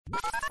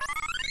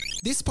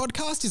This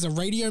podcast is a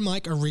Radio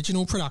Mike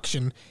original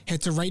production.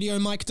 Head to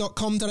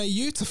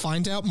radiomike.com.au to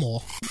find out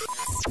more.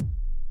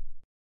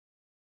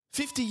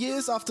 50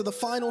 years after the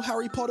final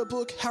Harry Potter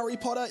book, Harry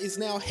Potter is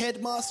now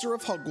headmaster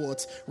of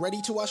Hogwarts,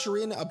 ready to usher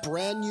in a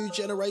brand new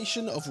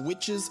generation of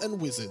witches and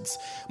wizards.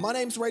 My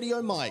name's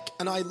Radio Mike,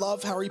 and I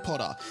love Harry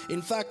Potter.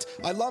 In fact,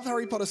 I love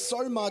Harry Potter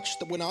so much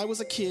that when I was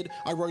a kid,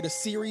 I wrote a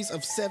series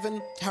of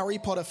 7 Harry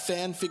Potter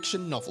fan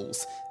fiction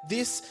novels.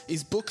 This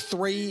is book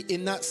 3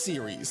 in that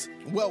series.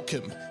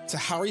 Welcome to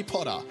Harry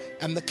Potter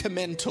and the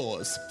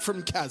Commentors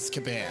from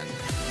Azkaban.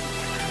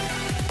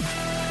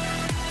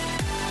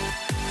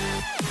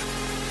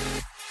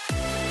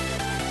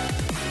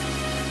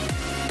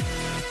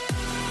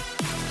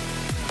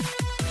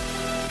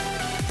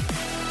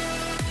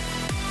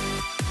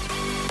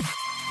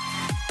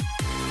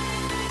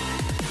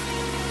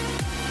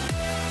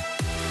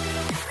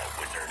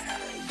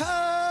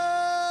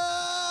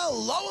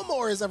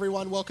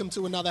 Everyone, welcome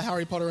to another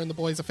Harry Potter and the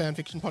Boys of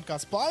Fanfiction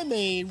podcast by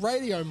me,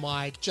 Radio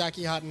Mike,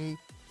 Jackie Hutton,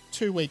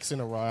 2 weeks in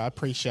a row. I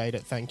appreciate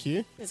it, thank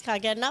you. Just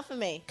can't get enough of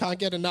me. Can't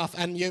get enough.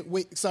 And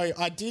so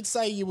I did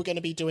say you were going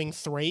to be doing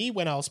 3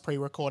 when I was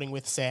pre-recording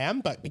with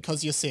Sam, but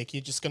because you're sick,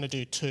 you're just going to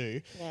do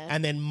 2. Yeah.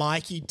 And then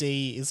Mikey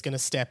D is going to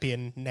step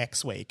in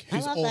next week.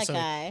 I love that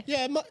guy.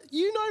 Yeah,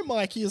 you know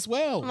Mikey as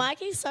well.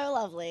 Mikey's so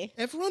lovely.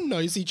 Everyone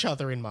knows each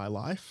other in my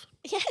life.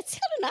 Yeah, it's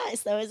kind of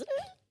nice though, isn't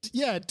it?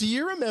 Yeah, do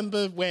you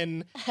remember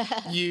when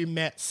you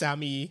met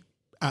Sammy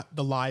at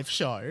the live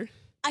show?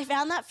 I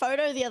found that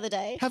photo the other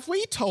day. Have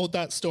we told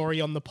that story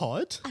on the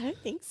pod? I don't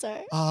think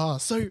so.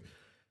 So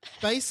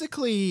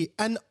basically,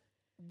 and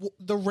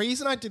the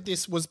reason I did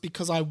this was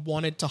because I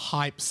wanted to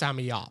hype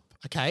Sammy up,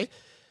 okay?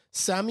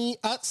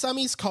 At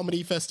Sammy's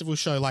comedy festival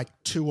show like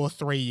 2 or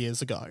 3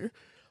 years ago,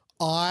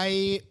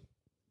 I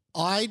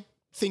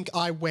think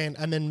I went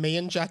and then me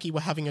and Jackie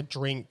were having a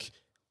drink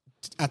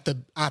at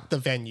the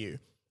venue.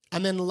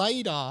 And then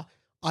later,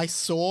 I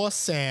saw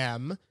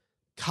Sam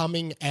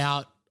coming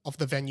out of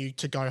the venue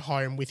to go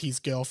home with his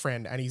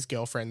girlfriend and his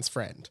girlfriend's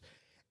friend.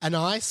 And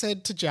I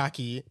said to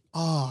Jackie,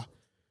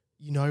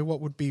 you know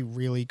what would be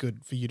really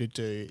good for you to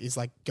do is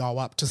like go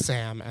up to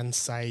Sam and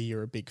say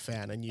you're a big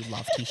fan and you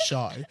loved his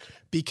show,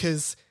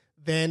 because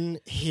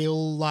then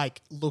he'll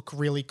like look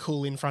really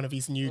cool in front of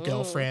his new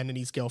girlfriend and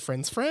his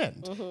girlfriend's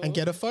friend and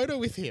get a photo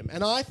with him.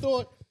 And I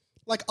thought,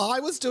 like, I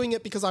was doing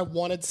it because I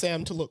wanted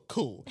Sam to look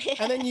cool. Yeah.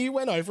 And then you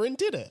went over and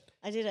did it.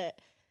 I did it.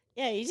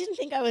 Yeah, you didn't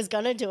think I was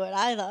going to do it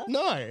either.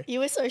 No. You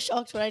were so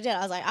shocked when I did.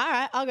 I was like, all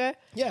right, I'll go.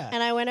 Yeah.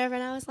 And I went over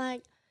and I was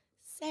like,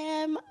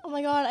 Sam, oh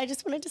my God, I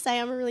just wanted to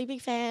say I'm a really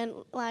big fan.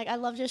 Like, I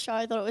loved your show.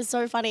 I thought it was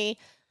so funny.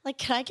 Like,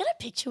 can I get a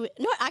picture with...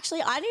 No,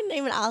 actually, I didn't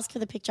even ask for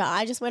the picture.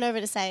 I just went over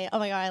to say, oh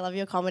my God, I love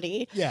your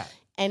comedy. Yeah.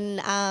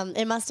 And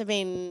it must have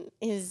been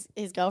his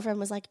girlfriend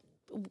was like,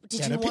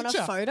 did you want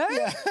a photo?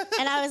 Yeah.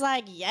 And I was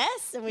like,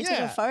 yes. And we took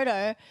a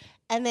photo.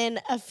 And then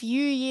a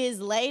few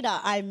years later,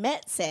 I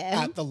met Sam.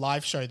 At the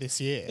live show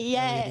this year.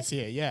 Yeah. Earlier this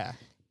year, yeah.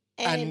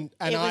 And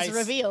it was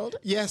revealed.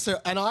 Yeah,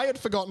 and I had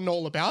forgotten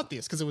all about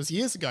this because it was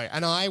years ago.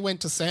 And I went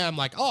to Sam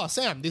like, oh,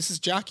 Sam, this is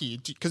Jackie.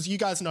 Because you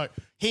guys know,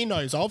 he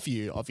knows of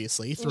you,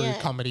 obviously, through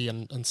comedy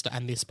and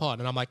this pod.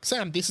 And I'm like,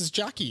 Sam, this is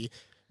Jackie.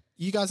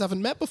 You guys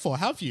haven't met before,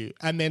 have you?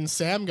 And then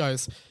Sam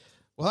goes,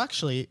 well,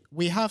 actually,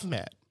 we have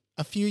met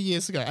a few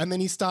years ago. And then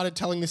he started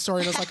telling this story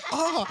and I was like,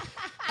 oh.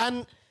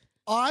 And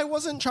I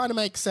wasn't trying to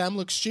make Sam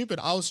look stupid.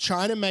 I was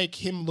trying to make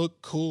him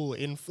look cool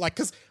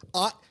because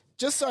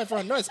just so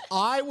everyone knows,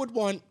 I would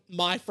want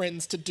my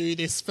friends to do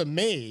this for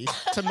me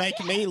to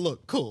make me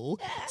look cool.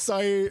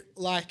 So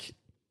like,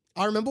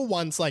 I remember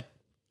once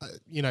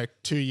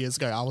 2 years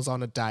ago, I was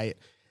on a date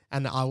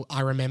and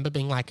I remember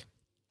being like,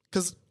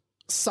 because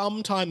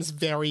sometimes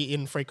very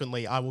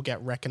infrequently I will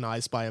get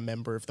recognized by a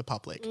member of the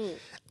public.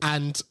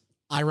 And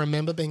I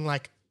remember being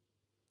like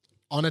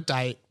on a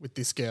date with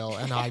this girl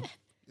and I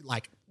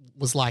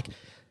was like,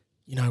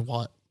 you know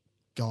what?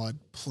 God,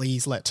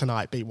 please let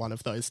tonight be one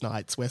of those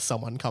nights where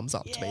someone comes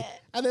up to me.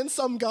 And then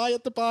some guy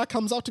at the bar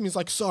comes up to me and is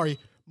like, sorry,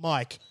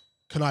 Mike,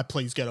 can I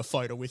please get a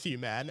photo with you,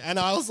 man? And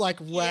I was like,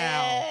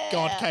 wow,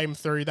 God came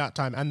through that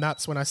time. And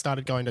that's when I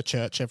started going to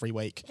church every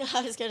week.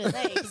 I was going to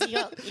say, because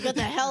you got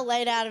the hell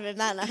laid out of him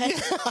that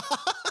night.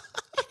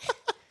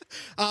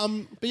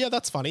 But yeah,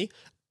 that's funny.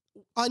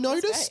 I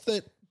noticed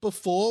that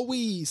before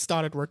we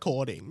started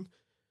recording,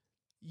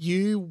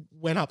 you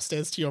went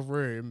upstairs to your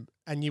room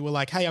and you were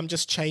like, hey, I'm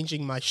just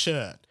changing my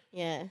shirt.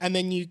 Yeah. And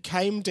then you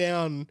came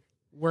down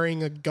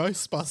wearing a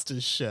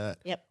Ghostbusters shirt.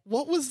 Yep.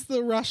 What was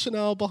the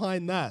rationale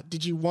behind that?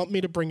 Did you want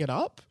me to bring it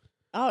up?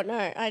 Oh,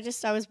 no. I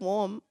was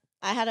warm.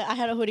 I had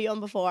a hoodie on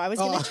before. I was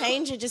going to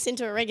change it just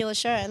into a regular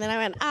shirt, and then I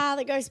went,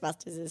 the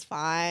Ghostbusters is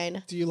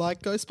fine. Do you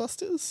like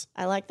Ghostbusters?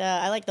 I like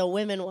the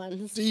women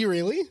ones. Do you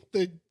really?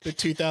 The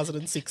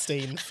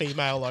 2016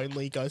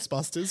 female-only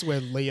Ghostbusters where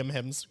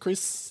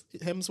Chris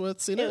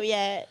Hemsworth's in it? Oh,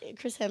 yeah.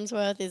 Chris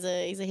Hemsworth is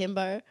a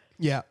himbo.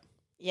 Yeah.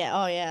 Yeah.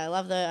 Oh, yeah. I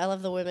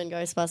love the women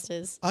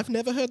Ghostbusters. I've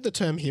never heard the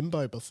term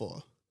himbo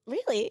before.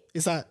 Really?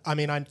 Is that? I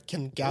mean, I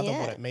can gather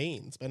what it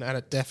means, and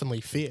it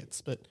definitely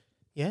fits. But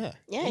Yeah.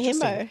 Yeah,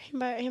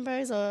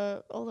 Himbos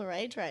are all the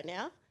rage right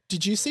now.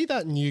 Did you see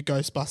that new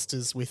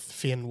Ghostbusters with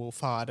Finn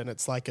Wolfhard and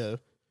it's like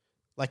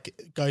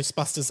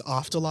Ghostbusters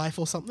Afterlife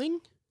or something?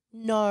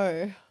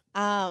 No.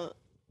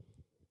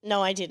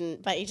 No, I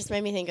didn't. But it just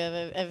made me think of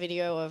a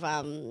video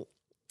of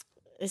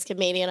this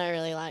comedian I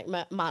really like,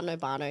 Martin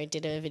O'Barno,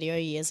 did a video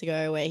years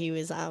ago where he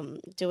was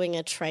doing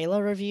a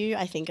trailer review,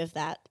 I think, of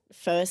that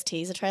first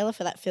teaser trailer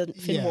for that Finn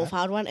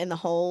Wolfhard one, and the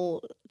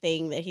whole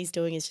thing that he's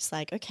doing is just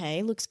like,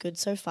 okay, looks good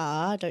so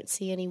far, don't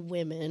see any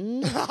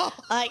women.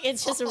 Like,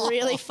 it's just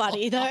really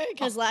funny though,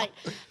 because like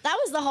that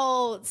was the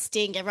whole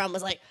stink. Everyone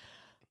was like,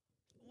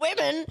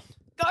 women,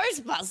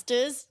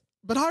 Ghostbusters.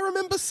 But I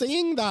remember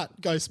seeing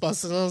that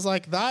Ghostbusters and I was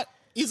like, that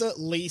is at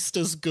least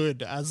as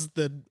good as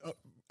the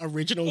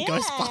original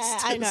Ghostbusters.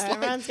 I know, Like,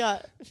 everyone's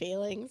got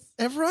feelings.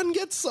 everyone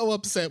gets so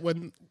upset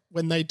when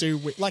they do.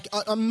 Like,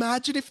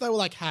 imagine if they were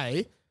like,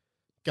 hey,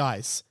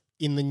 guys,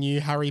 in the new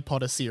Harry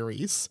Potter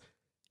series,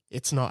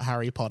 it's not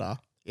Harry Potter,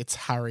 it's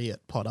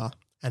Harriet Potter,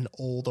 and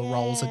all the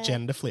roles are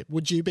gender flip.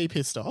 Would you be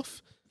pissed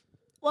off?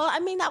 Well, I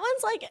mean, that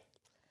one's like,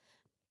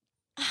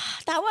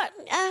 that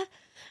one,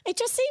 it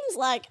just seems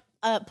like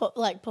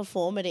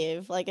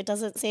performative. Like, it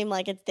doesn't seem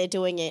like they're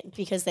doing it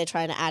because they're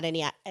trying to add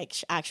any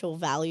actual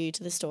value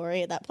to the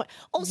story at that point.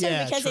 Also,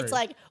 because it's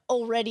like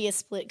already a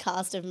split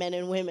cast of men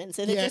and women,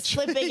 so they're just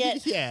flipping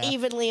it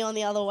evenly on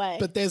the other way.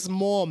 But there's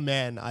more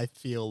men, I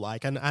feel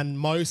like, and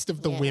most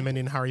of the women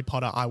in Harry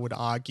Potter, I would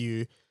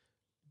argue,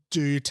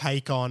 do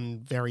take on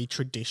very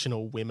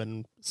traditional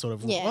women sort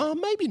of. Well,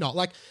 maybe not.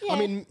 Like, I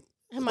mean,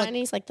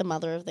 Hermione's like the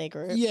mother of their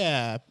group.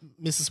 Yeah,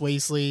 Mrs.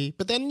 Weasley.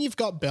 But then you've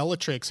got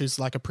Bellatrix, who's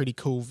like a pretty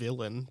cool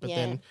villain. But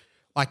then,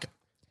 like,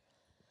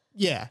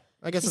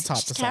 I guess it's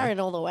hard to say. She's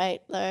carrying all the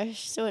weight, though.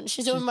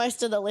 She's doing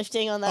most of the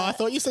lifting on that. Oh, I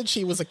thought you said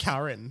she was a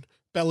Karen.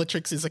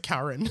 Bellatrix is a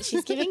Karen.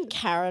 She's giving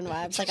Karen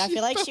vibes. Like, I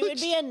feel like she would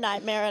be a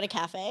nightmare at a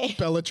cafe.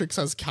 Bellatrix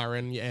has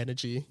Karen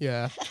energy,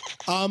 yeah.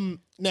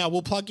 Now,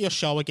 we'll plug your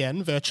show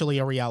again, Virtually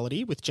a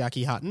Reality, with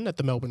Jackie Hutton at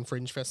the Melbourne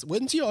Fringe Festival.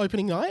 When's your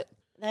opening night?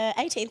 The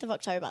 18th of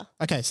October.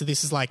 Okay, so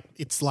this is like,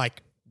 it's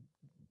like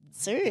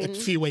soon. A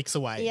few weeks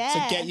away. Yeah. So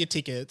get your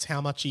tickets.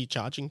 How much are you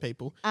charging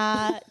people?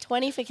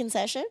 20 for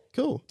concession.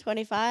 Cool.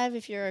 25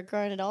 if you're a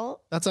grown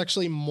adult. That's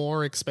actually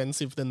more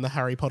expensive than the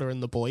Harry Potter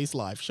and the Boys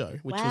live show,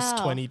 which was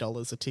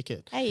 $20 a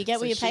ticket. Hey, you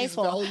get what you pay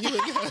for.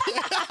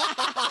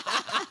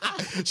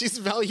 She's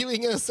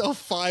valuing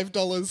herself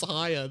 $5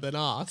 higher than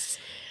us.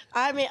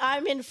 I mean,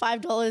 I'm in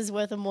 $5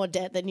 worth of more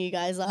debt than you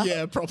guys are.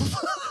 Yeah, probably.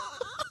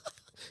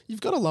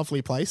 You've got a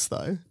lovely place,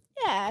 though.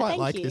 Yeah, quite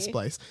like you. this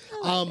place.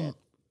 I like it.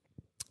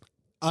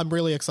 I'm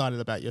really excited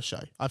about your show.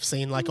 I've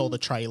seen like all the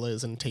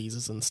trailers and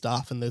teasers and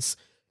stuff, and it's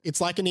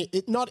like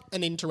not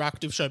an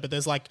interactive show, but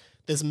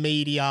there's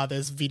media,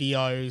 there's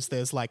videos,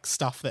 there's like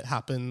stuff that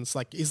happens.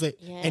 Like, is there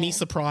any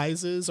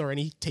surprises or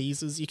any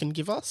teasers you can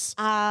give us?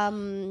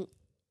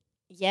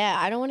 Yeah,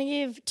 I don't want to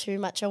give too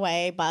much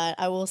away, but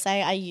I will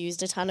say I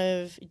used a ton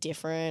of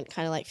different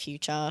kind of like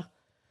future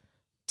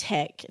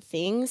tech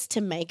things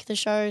to make the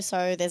show.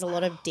 So there's a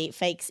lot of deep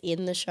fakes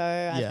in the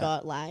show. I've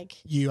got like...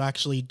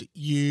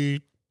 You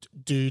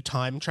do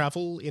time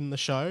travel in the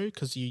show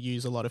because you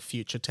use a lot of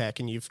future tech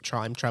and you've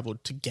time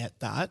traveled to get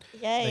that.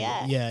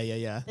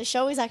 Yeah. The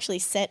show is actually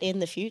set in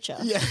the future.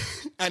 Yeah,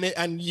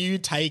 and you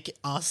take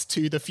us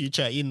to the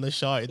future in the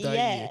show, don't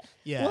you?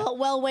 Yeah.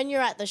 Well, when you're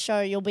at the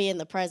show, you'll be in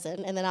the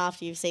present, and then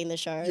after you've seen the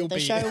show, the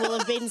show will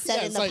have been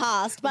set in the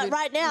past. But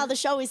right now, the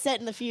show is set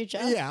in the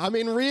future. Yeah, I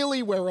mean,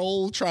 really, we're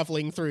all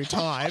traveling through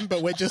time,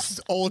 but we're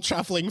just all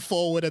traveling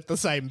forward at the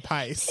same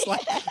pace.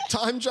 Like,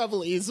 time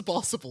travel is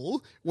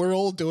possible. We're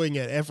all doing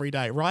it every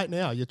day. Right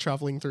now, you're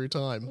traveling through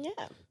time.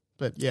 Yeah.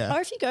 But yeah.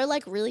 Or if you go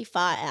like really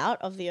far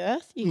out of the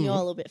Earth, you can go a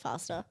little bit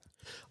faster.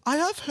 I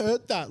have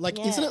heard that. Like,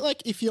 isn't it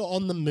like if you're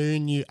on the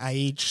moon, you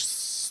age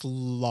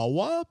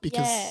slower?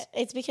 Because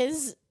it's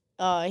because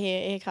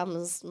here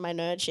comes my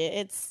nerd shit.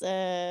 It's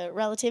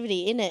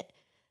relativity in it.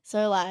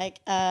 So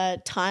like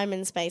time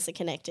and space are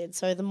connected.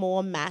 So the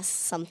more mass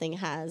something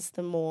has,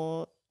 the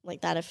more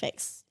like that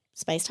affects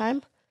space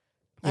time.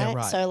 Right? Yeah,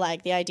 right. So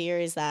like the idea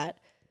is that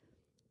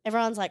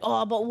everyone's like,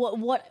 oh, but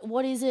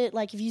what is it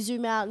like if you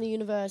zoom out in the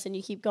universe and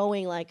you keep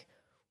going, like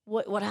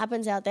what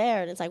happens out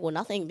there? And it's like, well,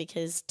 nothing,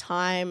 because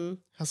time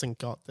hasn't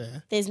got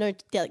there. There's no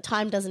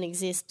time doesn't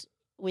exist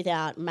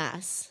without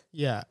mass.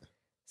 Yeah.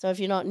 So if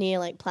you're not near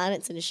like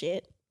planets and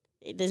shit,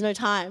 there's no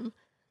time.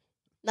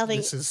 Nothing.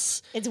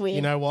 It's weird.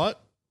 You know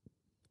what?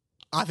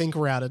 I think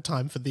we're out of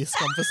time for this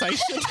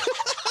conversation.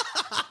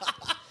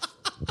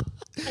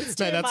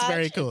 That's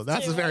very cool.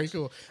 That's very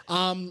cool.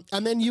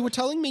 And then you were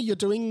telling me you're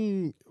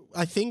doing,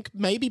 I think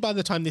maybe by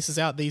the time this is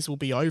out, these will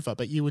be over,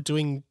 but you were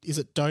doing, is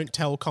it Don't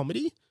Tell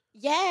Comedy?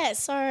 Yeah.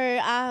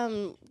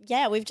 So,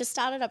 we've just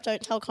started up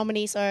Don't Tell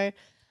Comedy. So,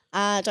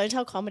 Don't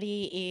Tell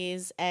Comedy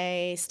is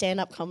a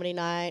stand-up comedy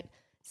night.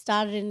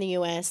 Started in the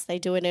US. They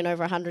do it in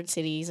over 100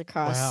 cities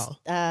across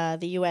the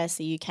US,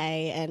 the UK,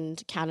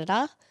 and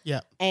Canada.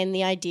 Yeah. And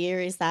the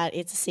idea is that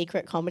it's a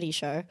secret comedy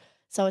show.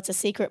 So it's a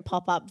secret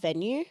pop-up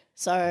venue.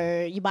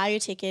 So you buy your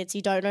tickets,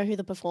 you don't know who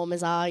the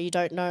performers are, you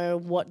don't know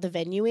what the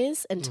venue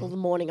is until the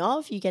morning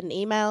of. You get an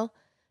email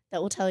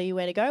that will tell you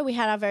where to go. We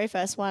had our very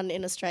first one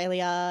in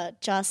Australia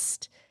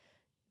just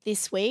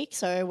this week.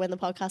 So when the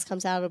podcast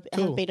comes out,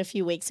 it'll have been a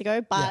few weeks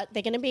ago. But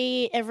they're going to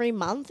be every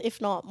month,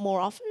 if not more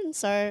often.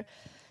 So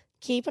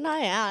keep an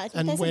eye out. I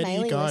think there's a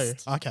mailing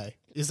list. Okay.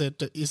 Is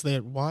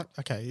there what?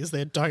 Okay. Is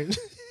there don't...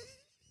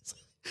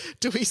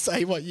 Do we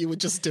say what you were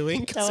just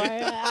doing? Don't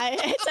worry,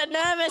 it's a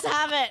nervous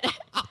habit.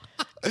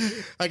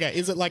 Okay,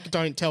 is it like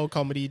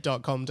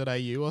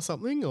don'ttellcomedy.com.au or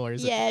something? Or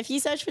is it? Yeah, if you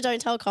search for Don't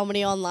Tell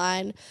Comedy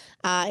online,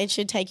 it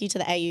should take you to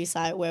the AU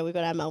site where we've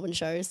got our Melbourne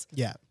shows.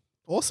 Yeah.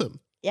 Awesome.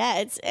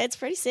 Yeah, it's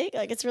pretty sick.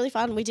 Like, it's really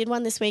fun. We did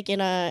one this week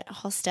in a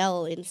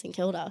hostel in St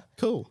Kilda.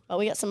 Cool. But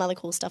we got some other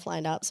cool stuff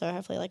lined up. So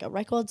hopefully like a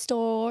record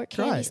store,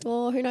 candy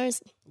store, who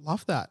knows?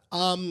 Love that.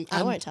 I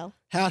won't tell.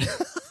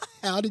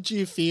 How did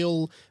you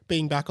feel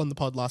being back on the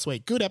pod last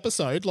week? Good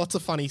episode, lots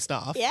of funny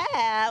stuff.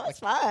 Yeah, it was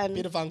fun.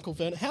 Bit of Uncle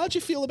Vernon. How did you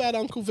feel about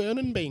Uncle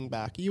Vernon being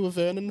back? Are you a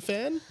Vernon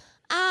fan? Look,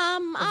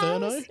 I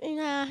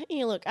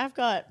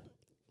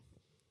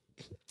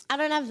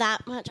don't have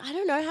that much. I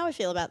don't know how I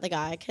feel about the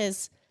guy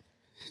because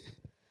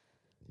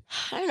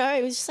I don't know.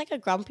 It was just like a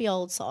grumpy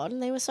old sod,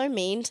 and they were so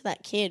mean to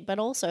that kid. But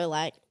also,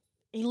 like,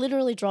 he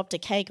literally dropped a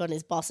cake on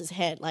his boss's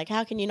head. Like,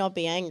 how can you not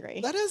be angry?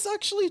 That is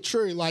actually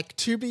true. Like,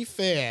 to be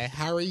fair,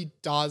 Harry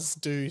does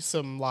do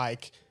some,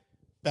 like,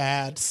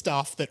 bad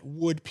stuff that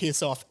would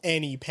piss off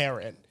any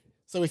parent.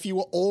 So if you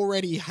were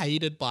already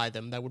hated by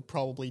them, they would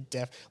probably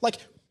like,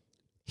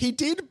 he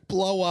did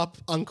blow up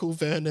Uncle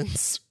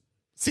Vernon's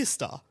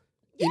sister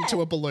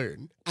into a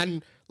balloon.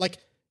 And, like...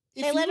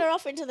 They let her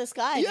off into the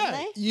sky, didn't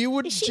they? You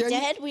would... Is she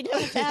dead? We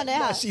never found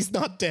out. No, she's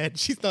not dead.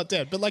 She's not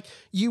dead. But, like,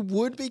 you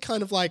would be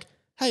kind of like...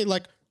 Hey,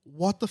 like,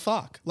 what the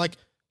fuck? Like,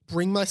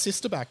 bring my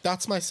sister back.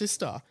 That's my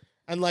sister.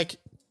 And, like...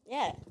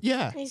 Yeah.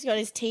 Yeah. He's got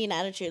his teen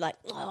attitude, like,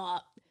 oh,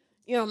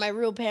 you know, my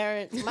real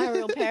parents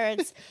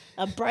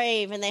are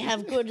brave and they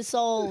have good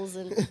souls.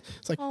 And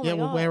it's like,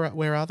 well,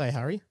 where are they,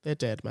 Harry? They're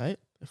dead, mate.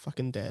 They're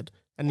fucking dead.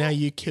 And now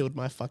you killed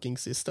my fucking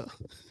sister.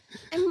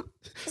 And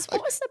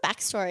what was the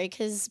backstory?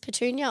 Because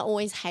Petunia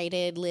always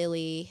hated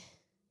Lily.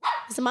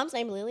 Is the mum's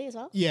name Lily as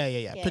well?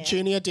 Yeah.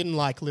 Petunia didn't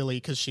like Lily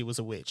because she was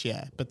a witch,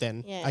 But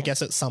then I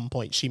guess at some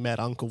point she met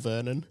Uncle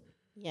Vernon.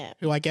 Yeah.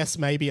 Who I guess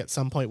maybe at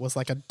some point was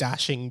like a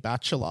dashing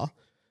bachelor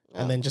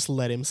and then just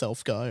let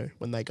himself go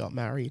when they got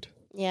married.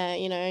 Yeah,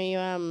 you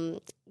know,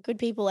 good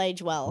people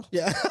age well.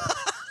 Yeah.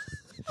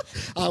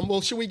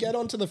 Well, should we get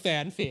on to the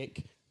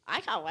fanfic? I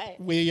can't wait.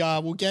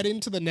 We'll get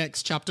into the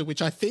next chapter,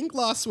 which I think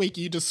last week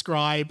you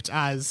described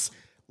as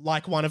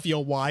like one of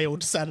your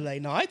wild Saturday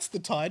nights, the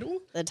title.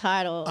 The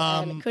title,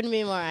 and it couldn't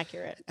be more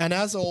accurate. And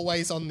as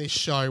always on this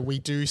show, we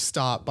do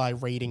start by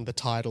reading the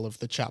title of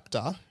the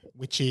chapter,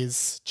 which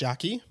is,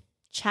 Jackie?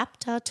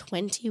 Chapter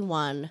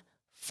 21,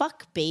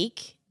 Fuck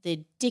Beak,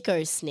 the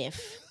Dicko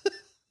Sniff.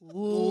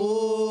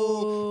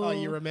 Ooh. Oh,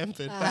 you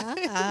remembered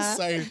that.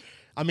 So,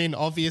 I mean,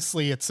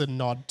 obviously it's a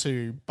nod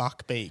to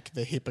Buckbeak,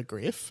 the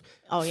Hippogriff.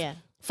 Oh, yeah.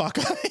 Fuck,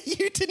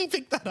 you didn't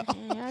pick that up.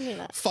 Yeah, I knew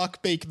that.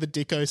 Fuckbeak, the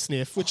Dicko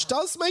Sniff, which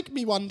does make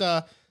me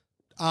wonder,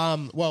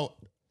 well,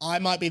 I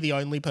might be the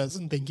only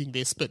person thinking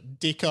this, but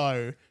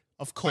Dicko,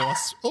 of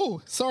course.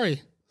 Oh,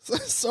 sorry.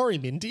 Sorry,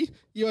 Mindy.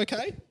 You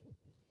okay?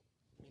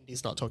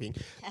 Mindy's not talking.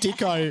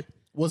 Dicko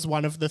was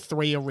one of the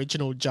 3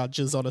 original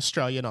judges on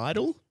Australian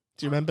Idol.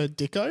 Do you remember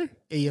Dicko?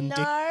 Ian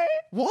No.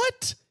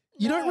 What?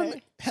 You don't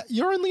remember?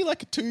 You're only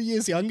like 2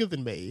 years younger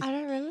than me. I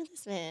don't remember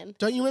this man.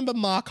 Don't you remember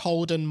Mark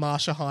Holden,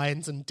 Marsha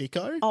Hines, and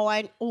Dicko? Oh,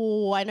 I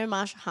know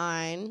Marsha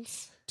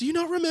Hines. Do you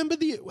not remember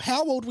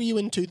how old were you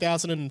in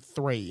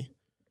 2003?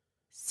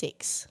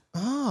 6.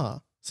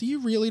 Ah, so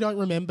you really don't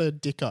remember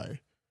Dicko?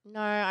 No,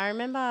 I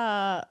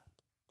remember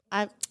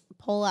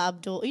Paula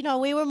Abdul. You know,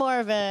 we were more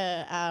of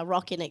a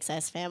Rock in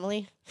Excess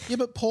family. Yeah,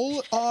 but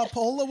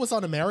Paula was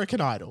on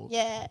American Idol.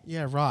 Yeah.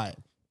 Yeah, right.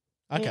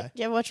 Okay.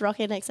 Do you ever watch Rock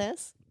in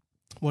Excess?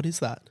 What is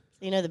that?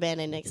 You know the band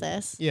In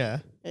Excess? Yeah.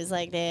 It was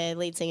like their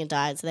lead singer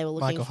died, so they were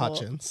looking Michael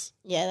Hutchins.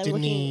 Yeah, they were Didn't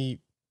looking. he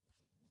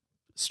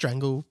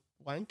strangle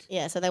Wank?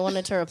 Yeah, so they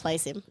wanted to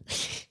replace him.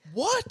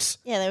 What?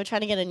 Yeah, they were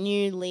trying to get a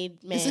new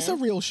lead man. Is this a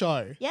real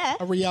show? Yeah.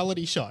 A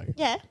reality show?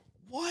 Yeah.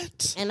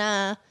 What?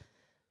 And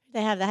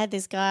they had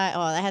this guy.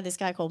 Oh, they had this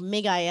guy called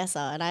Mig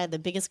Iessa, and I had the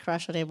biggest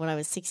crush on him when I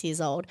was 6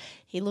 years old.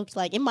 He looked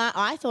like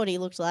I thought he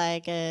looked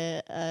like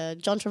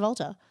John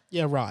Travolta.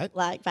 Yeah, right.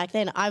 Like back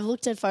then. I've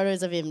looked at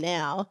photos of him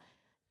now.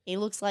 He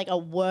looks like a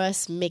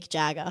worse Mick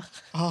Jagger.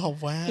 Oh,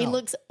 wow. He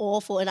looks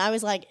awful. And I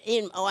was like,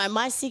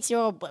 my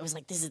 6-year-old, I was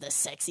like, this is the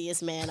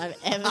sexiest man I've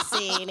ever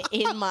seen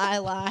in my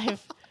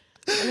life.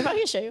 And if I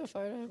can show you a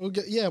photo.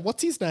 Yeah,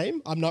 what's his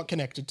name? I'm not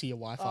connected to your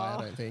Wi-Fi, I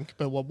don't think.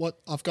 But what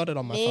I've got it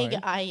on my phone. Mig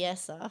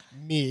Iessa.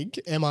 Mig,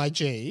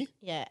 M-I-G.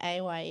 Yeah,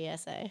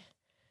 A-Y-E-S-A.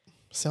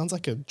 Sounds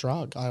like a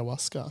drug,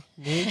 ayahuasca.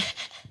 Mig,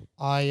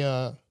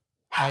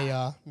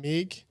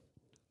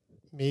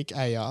 Mig,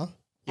 Aya.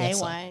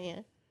 A-Y, yeah.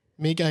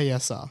 Mig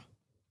Ayesa.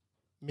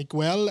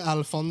 Miguel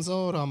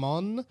Alfonso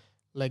Ramon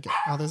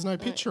Oh, there's no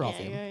picture of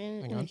yeah, him.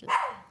 yeah, Hang on.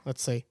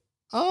 Let's see.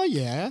 Oh,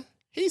 yeah.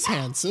 He's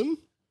handsome.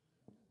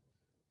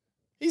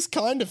 He's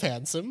kind of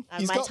handsome.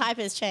 My type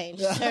has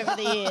changed over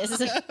the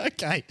years.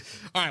 Okay.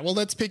 All right, well,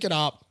 let's pick it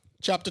up.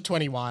 Chapter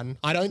 21.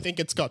 I don't think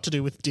it's got to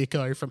do with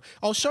Dicko from...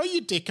 I'll show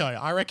you Dicko.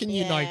 I reckon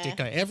you know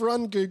Dicko.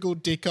 Everyone Google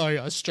Dicko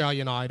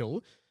Australian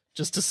Idol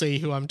just to see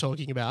who I'm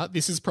talking about.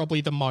 This is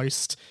probably the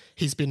most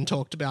he's been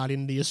talked about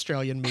in the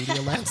Australian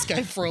media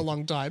landscape for a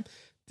long time.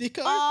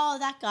 Dicko? Oh,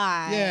 that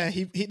guy. Yeah,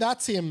 he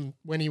that's him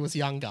when he was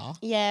younger.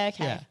 Yeah,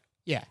 okay.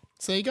 Yeah.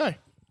 So there you go.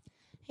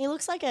 He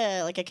looks like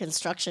a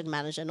construction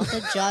manager, not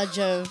the judge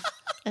of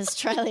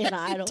Australian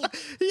Idol.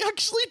 He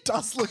actually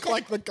does look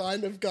like the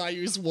kind of guy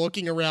who's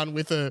walking around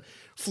with a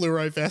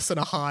fluoro vest and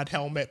a hard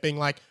helmet being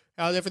like,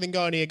 how's everything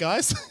going here,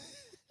 guys?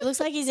 It looks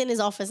like he's in his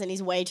office and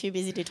he's way too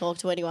busy to talk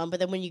to anyone, but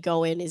then when you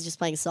go in, he's just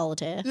playing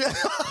solitaire. Yeah.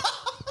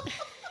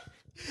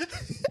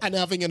 And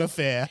having an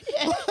affair.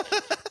 Yeah.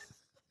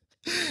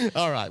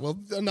 All right, well,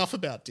 enough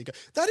about Dicko.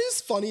 That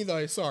is funny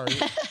though, sorry.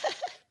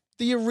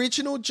 The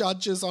original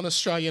judges on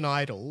Australian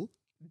Idol,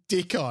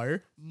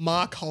 Dicko,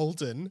 Mark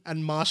Holden,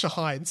 and Marsha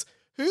Hines,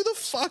 who the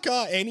fuck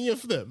are any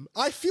of them?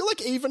 I feel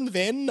like even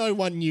then no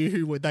one knew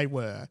who they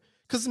were.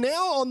 Because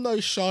now on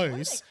those shows...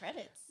 What are their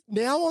credits?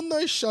 Now on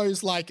those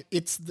shows, like,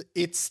 it's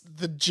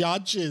the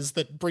judges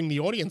that bring the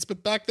audience,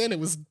 but back then it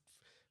was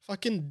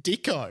fucking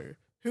Dicko.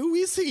 Who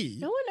is he?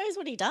 No one knows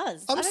what he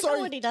does. I'm I don't sorry.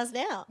 know what he does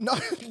now. No,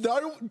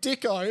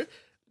 Dicko.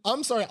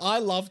 I'm sorry, I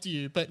loved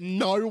you, but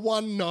no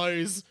one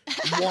knows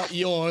what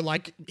your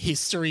like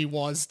history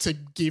was to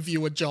give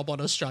you a job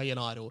on Australian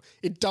Idol.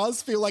 It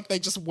does feel like they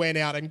just went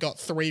out and got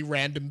 3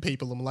 random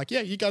people and were like,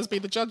 yeah, you guys be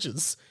the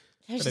judges.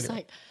 They're just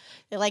anyway.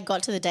 They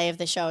got to the day of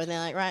the show and they're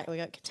like, right, we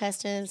got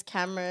contestants,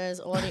 cameras,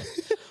 audience.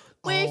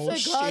 We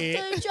forgot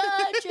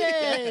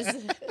the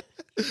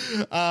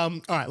judges.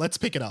 All right, let's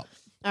pick it up.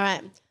 All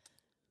right.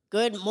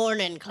 Good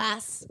morning,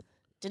 class.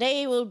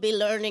 Today we'll be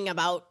learning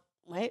about...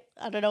 Wait,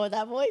 I don't know what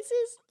that voice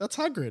is. That's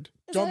Hagrid.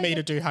 Do you want me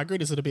to do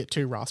Hagrid? Is it a bit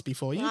too raspy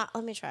for you?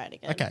 Let me try it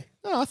again. Okay.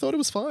 No, I thought it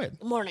was fine.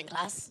 Good morning,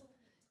 class.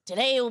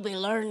 Today we'll be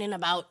learning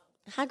about...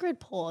 Hagrid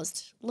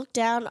paused, looked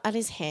down at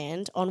his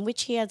hand on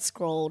which he had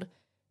scrawled,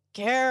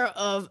 care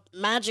of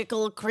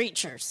magical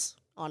creatures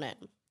on it.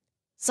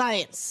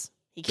 Science,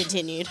 he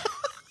continued.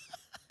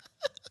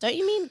 Don't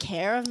you mean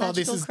care of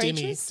magical creatures? Oh, this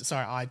is Dimmy.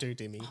 Sorry, I do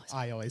Dimmy.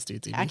 I always do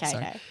Dimmy.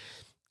 Okay.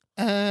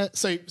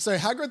 So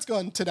Hagrid's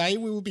gone, today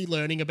we will be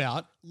learning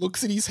about,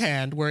 looks at his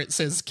hand where it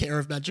says care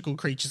of magical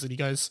creatures and he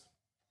goes,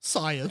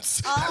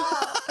 science.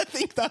 Oh. I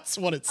think that's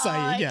what it's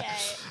saying, okay.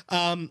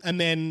 Yeah. And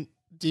then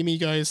Dimmy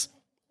goes,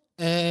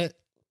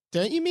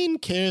 don't you mean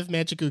care of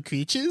magical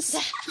creatures?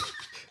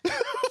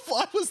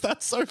 Why was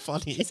that so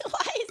funny?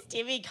 Why is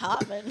Dimmy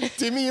Cartman?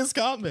 Dimmy is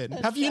Cartman.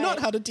 Have you great. not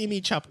had a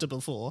Dimmy chapter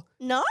before?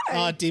 No.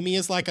 Dimmy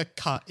is like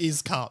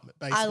is Cartman,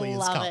 basically. I is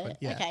love Cartman. it.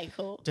 Yeah. Okay,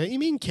 cool. Don't you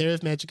mean care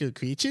of magical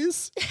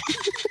creatures?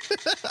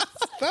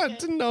 I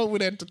didn't know it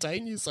would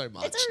entertain you so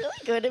much. It's a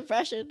really good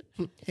impression.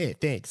 Hey,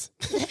 thanks.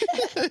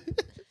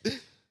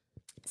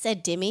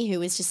 Said Dimmy, who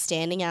was just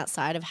standing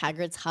outside of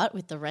Hagrid's hut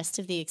with the rest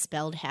of the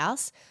expelled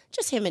house,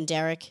 just him and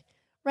Derek,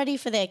 ready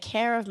for their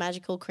care of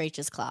magical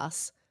creatures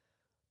class.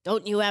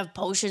 Don't you have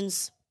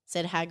potions?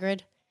 Said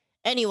Hagrid.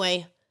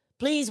 Anyway,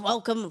 please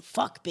welcome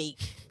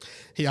Fuckbeak.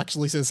 He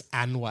actually says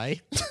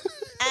Anway.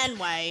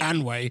 Anway.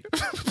 Anway.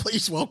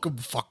 Please welcome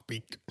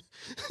Fuckbeak.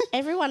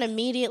 Everyone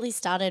immediately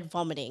started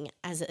vomiting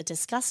as a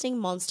disgusting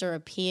monster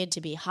appeared to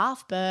be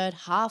half bird,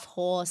 half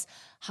horse,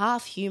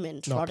 half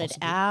human, trotted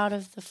out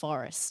of the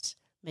forest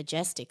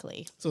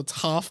majestically. So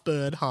it's half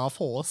bird, half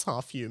horse,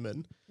 half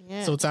human.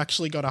 Yeah. So it's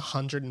actually got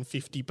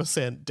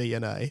 150%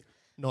 DNA,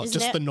 not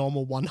just the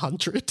normal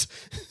 100.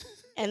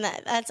 And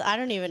that's, I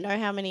don't even know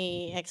how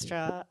many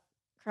extra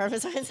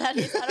chromosomes that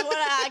is. I don't want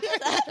to argue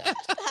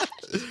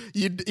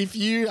that. If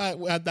you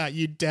had that,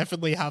 you'd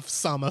definitely have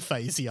some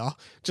aphasia,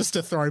 just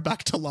to throw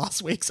back to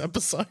last week's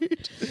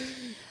episode.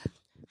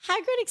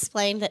 Hagrid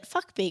explained that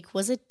Fuckbeak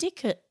was a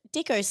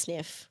dicko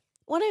sniff,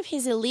 one of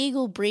his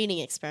illegal breeding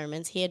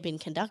experiments he had been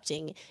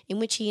conducting in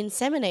which he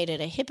inseminated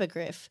a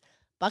hippogriff,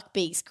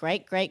 Buckbeak's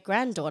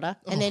great-great-granddaughter,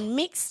 and then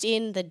mixed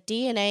in the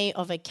DNA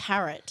of a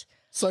carrot.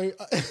 So,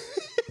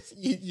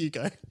 you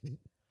go.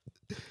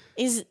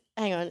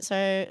 Hang on, so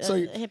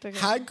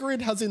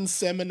Hagrid has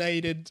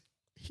inseminated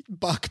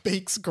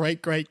Buckbeak's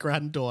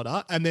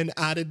great-great-granddaughter and then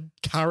added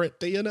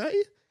carrot DNA?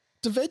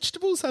 Do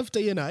vegetables have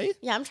DNA?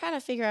 Yeah, I'm trying to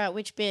figure out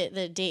which bit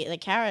the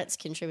carrot's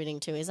contributing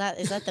to. Is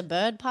that the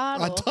bird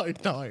part? I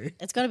don't know.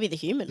 It's got to be the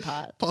human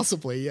part.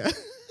 Possibly, yeah.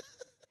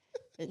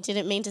 Did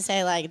it mean to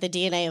say like the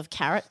DNA of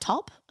carrot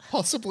top?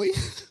 Possibly.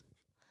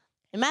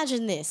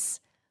 Imagine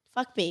this.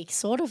 Fuckbeak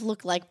sort of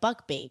looked like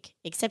Buckbeak,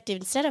 except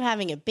instead of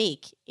having a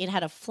beak, it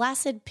had a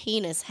flaccid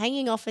penis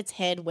hanging off its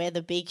head where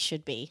the beak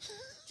should be,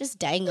 just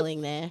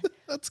dangling there.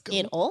 That's cool.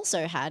 It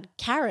also had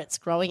carrots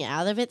growing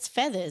out of its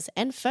feathers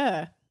and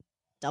fur.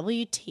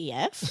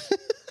 WTF?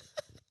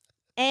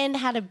 And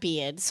had a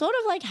beard, sort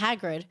of like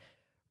Hagrid,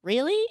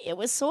 Really? It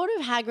was sort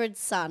of Hagrid's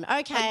son.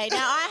 Okay, now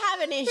I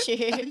have an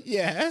issue.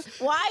 Yeah.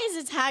 Why is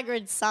it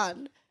Hagrid's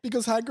son?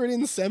 Because Hagrid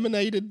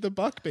inseminated the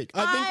buckbeak.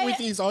 I think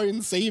with his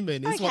own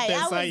semen is what they're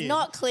saying. Okay, that was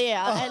not clear,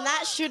 and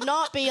that should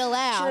not be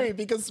allowed. True,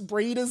 because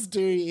breeders do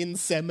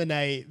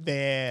inseminate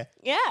their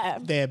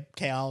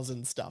cows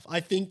and stuff. I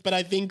think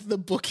the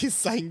book is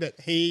saying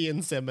that he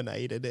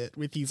inseminated it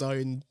with his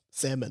own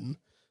semen.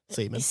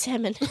 Semen.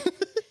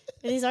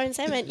 With his own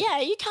semen. Yeah,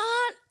 you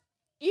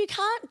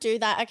can't do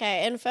that.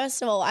 Okay, and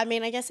first of all, I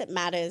mean, I guess it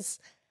matters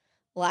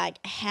like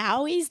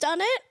how he's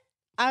done it.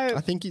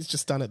 I think he's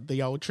just done it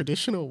the old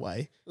traditional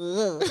way.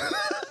 Don't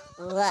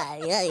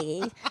like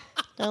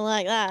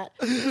that.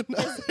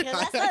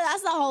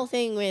 That's the whole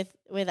thing with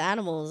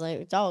animals,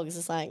 like dogs.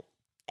 It's like,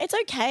 it's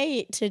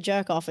okay to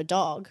jerk off a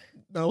dog.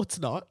 No, it's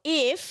not.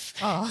 If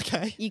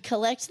you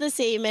collect the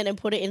semen and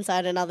put it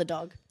inside another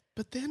dog.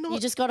 But they're not. You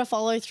just got to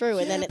follow through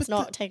and then it's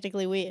not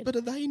technically weird. But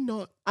are they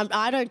not?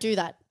 I don't do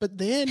that. But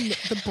then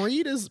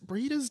the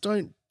breeders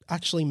don't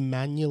actually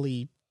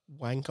manually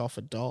wank off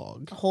a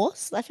dog. A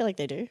horse? I feel like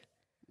they do.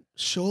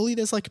 Surely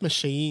there's like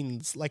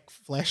machines, like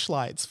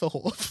fleshlights for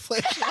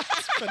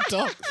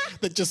dogs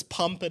that just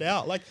pump it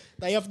out. Like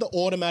they have the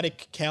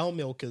automatic cow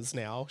milkers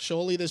now.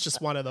 Surely there's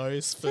just one of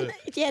those for. Don't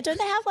they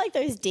have like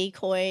those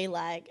decoy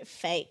like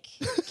fake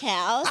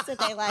cows that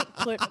they like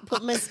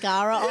put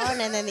mascara on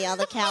and then the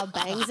other cow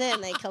bangs it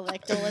and they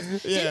collect all it?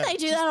 Yeah. Didn't they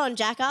do that on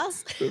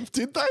Jackass?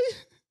 Did they?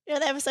 You know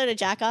the episode of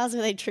Jackass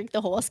where they tricked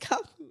the horse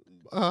cum?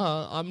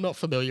 I'm not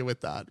familiar with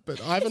that, but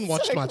I haven't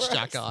watched much gross.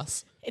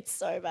 Jackass. It's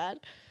so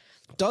bad.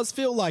 Does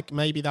feel like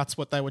maybe that's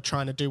what they were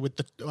trying to do with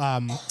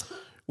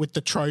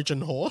the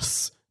Trojan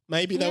horse.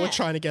 Maybe they were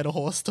trying to get a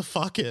horse to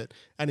fuck it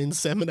and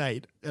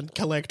inseminate and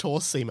collect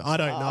horse semen. I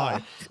don't know.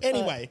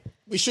 Anyway,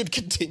 we should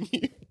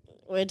continue.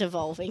 We're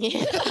devolving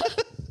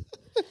it.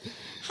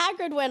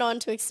 Hagrid went on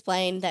to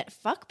explain that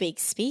fuckbeak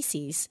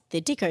species, the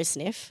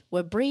dicosniff,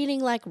 were breeding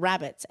like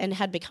rabbits and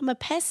had become a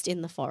pest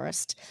in the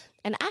forest.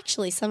 And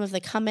actually some of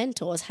the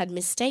Commentors had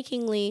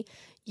mistakenly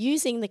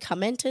using the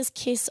Commentor's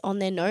kiss on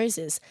their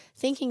noses,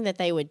 thinking that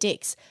they were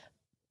dicks.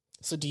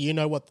 So do you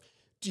know what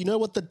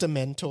the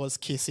Dementor's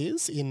kiss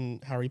is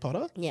in Harry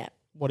Potter? Yeah.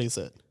 What is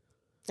it?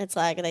 It's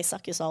like they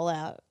suck your soul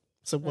out.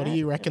 So what do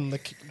you reckon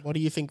what do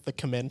you think the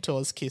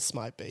Commentor's kiss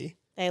might be?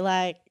 It's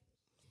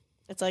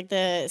like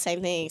the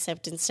same thing,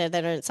 except instead they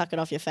don't suck it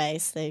off your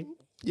face.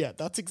 Yeah,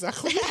 that's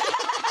exactly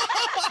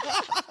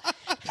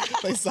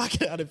They suck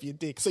it out of your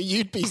dick. So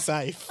you'd be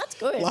safe. That's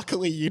good.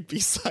 Luckily you'd be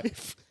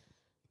safe.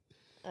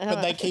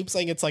 But they keep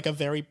saying it's like a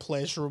very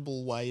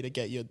pleasurable way to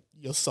get your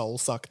soul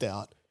sucked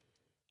out.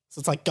 So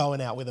it's like going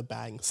out with a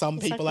bang. Some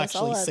people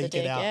actually seek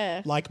it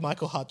out, like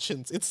Michael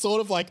Hutchins. It's sort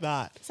of like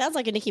that. Sounds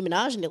like a Nicki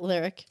Minaj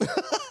lyric.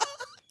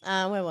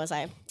 Where was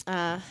I?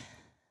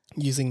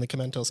 Using the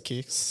Commentor's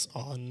kiss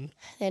on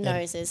their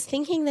noses,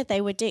 thinking that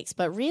they were dicks,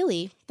 but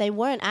really they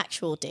weren't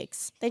actual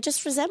dicks. They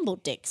just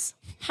resembled dicks.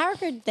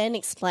 Hagrid then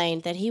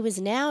explained that he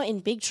was now in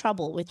big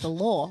trouble with the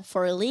law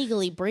for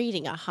illegally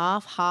breeding a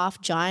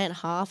half giant,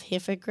 half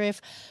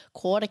hippogriff,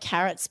 quarter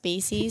carrot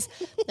species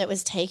that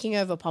was taking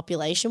over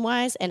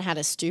population-wise and had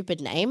a stupid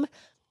name.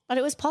 But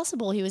it was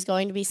possible he was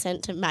going to be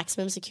sent to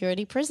maximum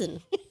security prison.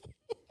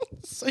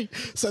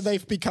 So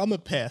they've become a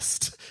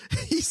pest.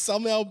 He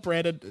somehow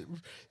anyway,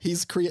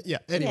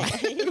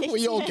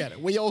 we all get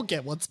it. We all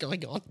get what's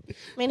going on. I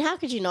mean, how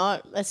could you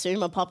not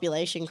assume a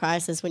population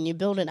crisis when you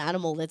build an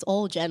animal that's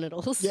all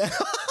genitals? Yeah.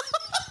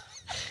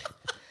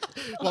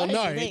 Well,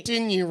 no,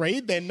 didn't you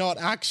read? They're not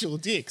actual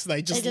dicks.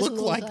 They just look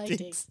like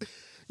dicks.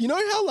 You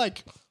know how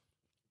like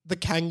the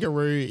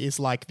kangaroo is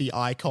like the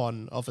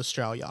icon of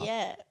Australia.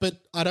 Yeah. But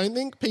I don't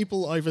think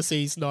people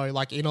overseas know,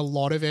 like in a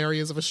lot of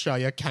areas of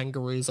Australia,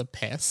 kangaroos are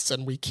pests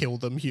and we kill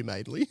them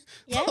humanely.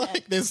 Yeah.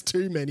 Like there's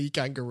too many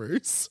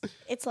kangaroos.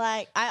 It's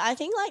like, I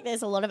think like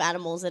there's a lot of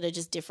animals that are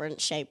just different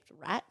shaped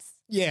rats.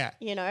 Yeah.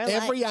 You know,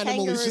 every like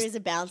animal kangaroo is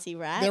a bouncy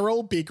rat. They're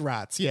all big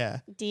rats, yeah.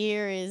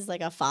 Deer is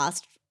like a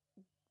fast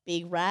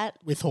big rat.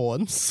 With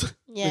horns.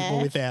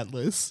 Yeah. With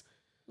antlers.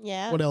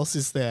 Yeah. What else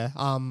is there?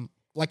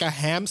 Like a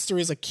hamster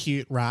is a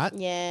cute rat.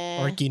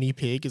 Yeah. Or a guinea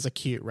pig is a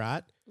cute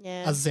rat.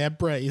 Yeah. A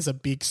zebra is a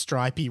big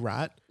stripy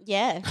rat.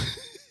 Yeah.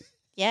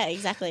 Yeah,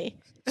 exactly.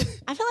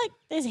 I feel like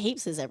there's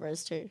heaps of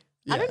zebras too.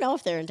 Yeah. I don't know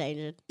if they're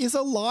endangered. Is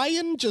a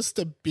lion just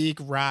a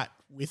big rat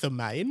with a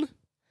mane?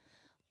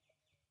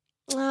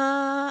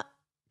 Because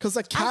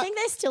a cat. I think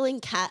they're still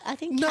in cat. I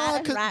think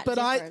cat and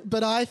rat.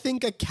 But I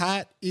think a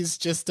cat is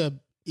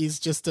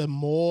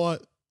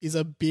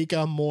a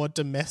bigger, more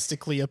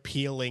domestically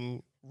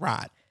appealing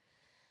rat.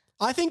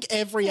 I think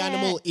every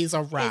animal is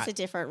a rat. It's a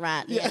different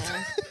rat.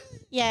 Yeah.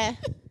 Yeah.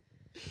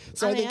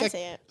 So I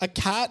think a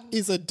cat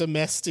is a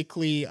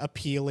domestically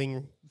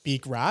appealing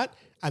big rat,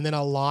 and then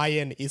a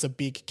lion is a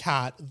big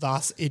cat,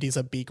 thus it is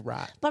a big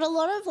rat. But there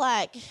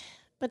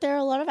are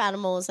a lot of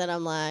animals that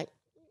I'm like,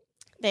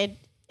 they've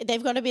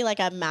got to be like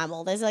a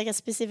mammal. There's like a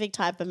specific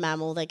type of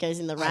mammal that goes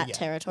in the rat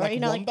territory.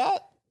 Like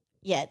wombat?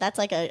 Yeah, that's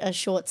like a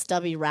short,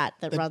 stubby rat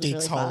that runs really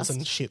fast. Digs holes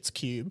and shits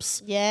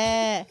cubes.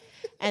 Yeah.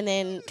 And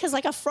then, because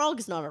like a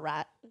frog's not a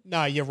rat.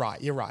 No, you're right.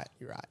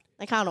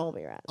 They can't all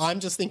be rats. I'm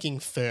just thinking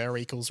fur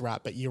equals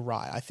rat, but you're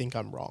right. I think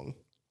I'm wrong.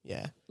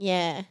 Yeah.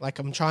 Yeah. Like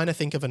I'm trying to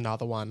think of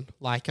another one.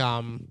 Like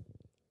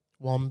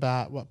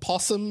wombat,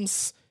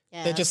 possums.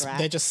 Yeah,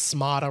 they're just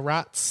smarter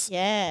rats.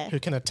 Yeah. Who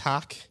can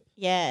attack.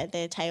 Yeah,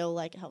 their tail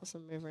like helps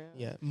them move around.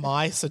 Yeah.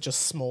 Mice are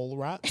just small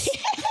rats.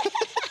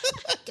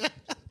 Yeah.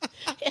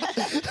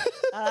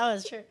 Oh, that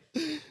was true.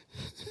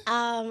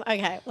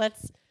 Okay,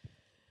 let's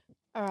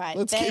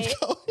keep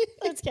going.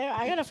 Let's go.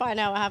 I gotta find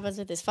out what happens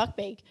with this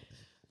fuckbeak.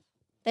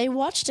 They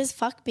watched as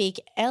Fuckbeak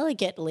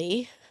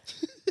elegantly.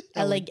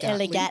 So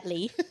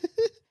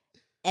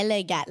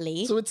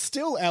it's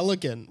still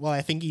elegant. Well,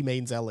 I think he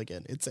means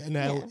elegant. It's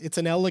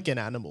an elegant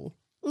animal.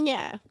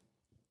 Yeah.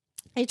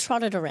 It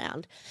trotted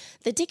around.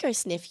 The dicko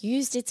sniff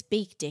used its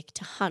beak dick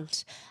to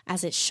hunt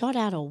as it shot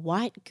out a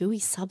white, gooey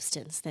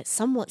substance that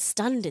somewhat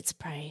stunned its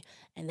prey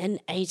and then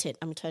ate it.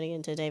 I'm turning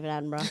into David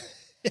Attenborough.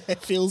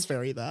 It feels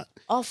very that.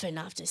 Often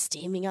after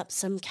steaming up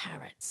some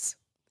carrots.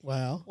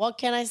 Wow. What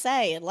can I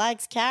say? It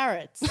likes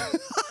carrots.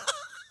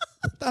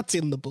 That's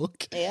in the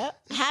book. Yeah.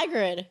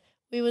 Hagrid,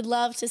 we would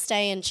love to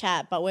stay and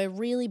chat, but we're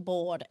really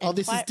bored. And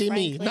this is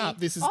Dimmy. Frankly,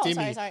 This is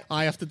Dimmy. Sorry.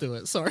 I have to do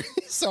it. Sorry.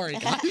 Sorry,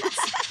 guys.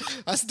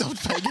 I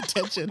stopped paying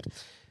attention.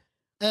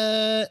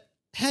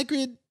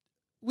 Hagrid,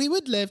 we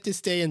would love to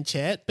stay and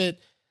chat, but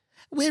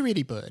we're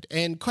really bored.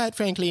 And quite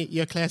frankly,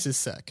 your classes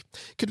suck.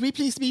 Could we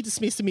please be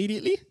dismissed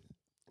immediately?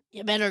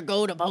 You better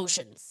go to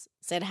motions,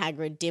 said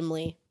Hagrid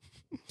dimly.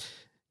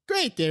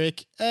 Great,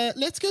 Derek.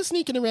 Let's go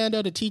sneaking around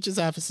other teachers'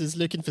 offices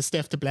looking for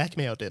stuff to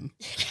blackmail them.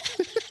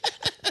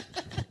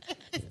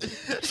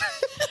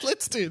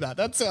 Let's do that.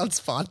 That sounds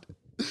fun.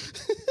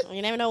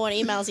 You never know what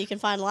emails you can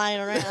find lying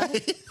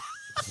around.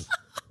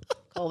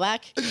 Call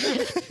back.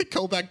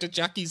 Call back to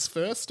Jackie's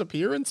first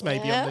appearance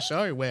maybe on the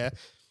show where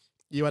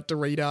you had to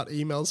read out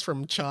emails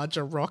from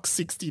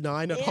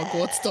ChargerRock69 at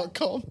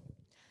Hogwarts.com.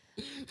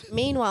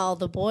 Meanwhile,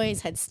 the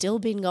boys had still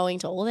been going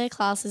to all their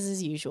classes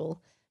as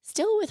usual,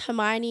 still with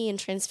Hermione and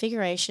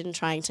Transfiguration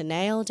trying to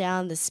nail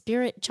down the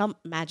spirit jump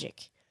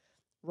magic.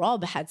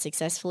 Rob had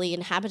successfully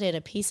inhabited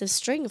a piece of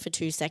string for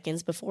 2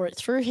 seconds before it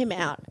threw him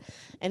out,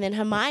 and then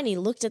Hermione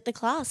looked at the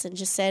class and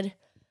just said,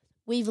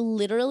 "We've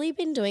literally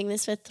been doing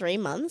this for 3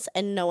 months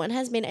and no one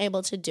has been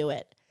able to do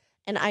it.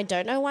 And I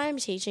don't know why I'm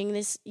teaching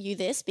you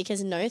this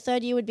because no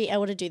third year would be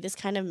able to do this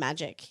kind of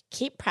magic.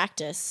 Keep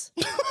practice."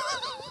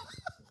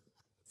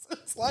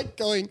 It's like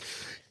going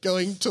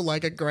to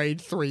like a grade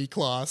 3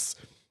 class,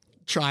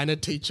 trying to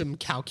teach them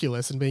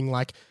calculus and being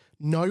like,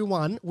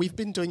 we've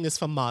been doing this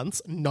for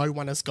months, no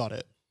one has got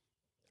it.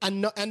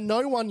 And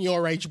no one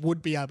your age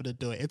would be able to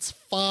do it. It's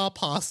far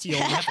past your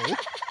level.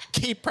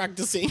 Keep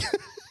practicing.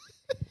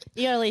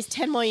 You got at least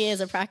 10 more years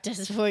of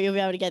practice before you'll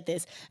be able to get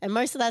this. And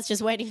most of that's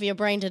just waiting for your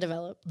brain to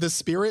develop. The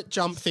spirit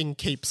jump thing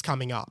keeps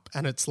coming up,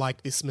 and it's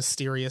like this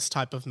mysterious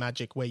type of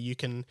magic where you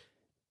can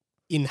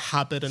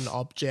inhabit an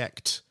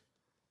object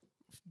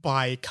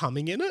by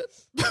coming in it.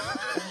 Oh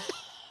my God.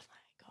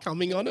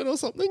 Coming on it or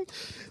something.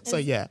 So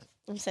yeah.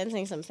 I'm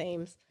sensing some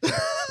themes.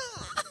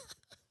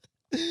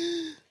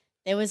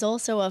 There was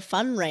also a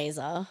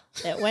fundraiser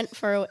that went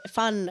for a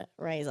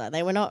fundraiser.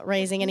 They were not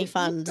raising any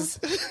funds.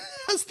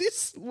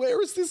 Where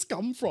has this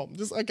come from?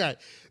 This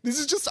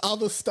is just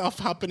other stuff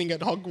happening at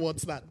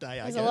Hogwarts that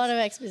day, I guess. There's a lot of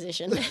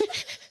exposition.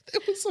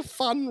 It was a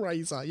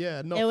fundraiser,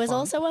 yeah. There was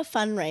also a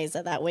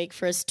fundraiser that week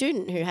for a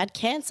student who had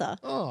cancer.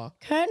 Oh.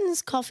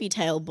 Curtin's coffee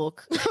table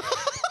book.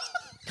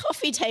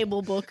 Coffee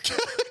table book.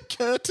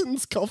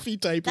 Curtin's coffee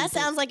table That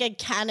sounds like a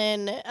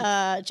canon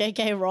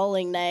J.K.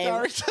 Rowling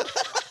name.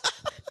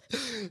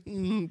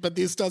 But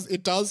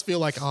it does feel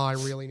like, I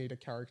really need a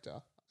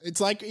character. It's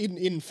like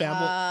in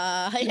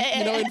Family,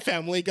 you know, in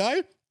Family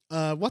Guy.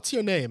 What's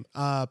your name?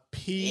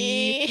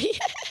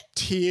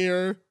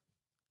 Tier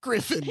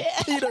Griffin.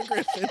 Peter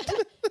Griffin.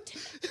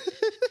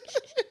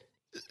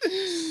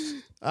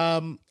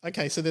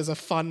 Okay, so there's a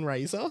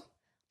fundraiser.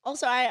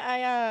 Also,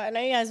 I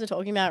know you guys were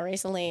talking about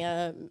recently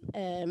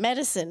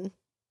medicine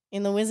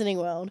in the Wizarding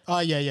World. Oh,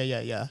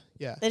 yeah.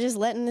 They're just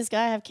letting this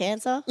guy have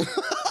cancer.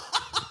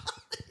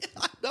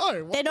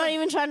 No. They're not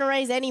even trying to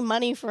raise any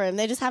money for him.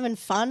 They're just having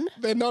fun.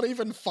 They're not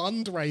even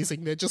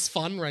fundraising. They're just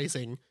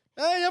fundraising.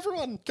 Hey,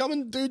 everyone, come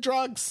and do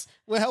drugs.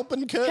 We're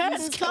helping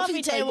Curtin's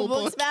coffee table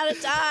book's about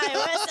to die.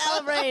 We're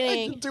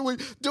celebrating.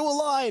 do a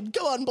line.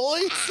 Go on,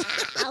 boys.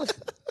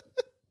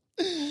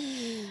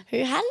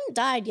 Who hadn't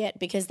died yet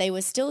because they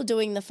were still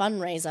doing the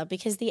fundraiser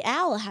because the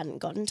owl hadn't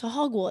gotten to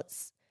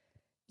Hogwarts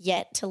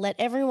yet to let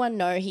everyone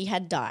know he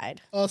had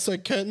died. Oh, so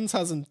Curtin's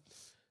hasn't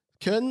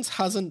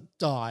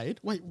died.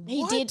 Wait, what?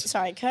 He did.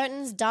 Sorry,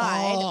 Curtin's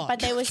died, but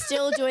they were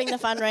still doing the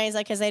fundraiser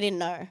because they didn't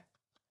know.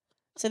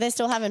 So they're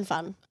still having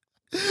fun.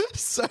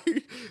 So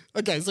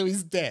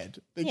he's dead.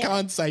 They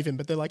can't save him,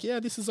 but they're like,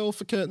 yeah, this is all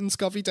for Curtin's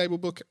coffee table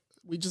book.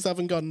 We just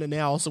haven't gotten an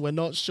owl, so we're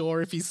not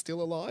sure if he's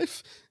still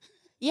alive.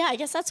 Yeah, I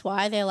guess that's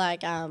why they're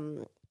like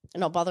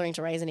not bothering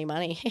to raise any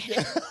money.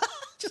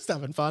 Just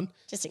having fun.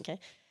 Just in case.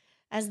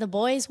 As the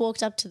boys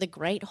walked up to the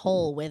great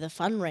hall where the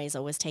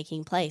fundraiser was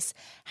taking place,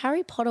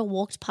 Harry Potter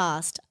walked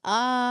past.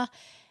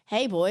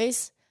 "Hey,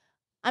 boys,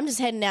 I'm just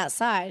heading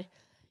outside.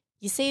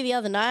 You see the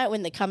other night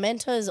when the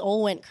commenters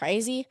all went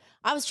crazy?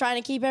 I was trying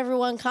to keep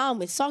everyone calm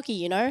with Socky,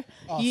 you know."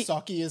 Oh,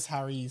 Socky is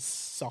Harry's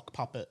sock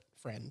puppet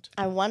friend.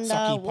 I wonder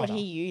Socky what Potter.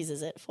 he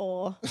uses it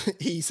for.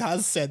 He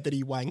has said that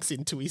he wanks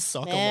into his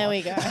sock a lot. There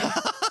we go.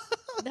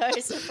 No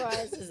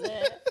surprises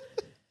there.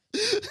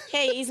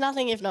 Hey, he's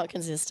nothing if not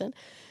consistent.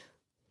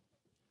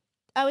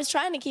 "I was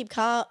trying to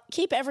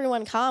keep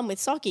everyone calm with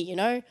Socky, you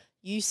know.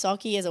 Use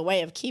Socky as a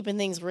way of keeping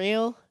things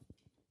real."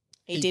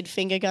 He did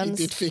finger guns.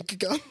 He did finger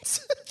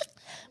guns.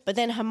 But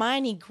then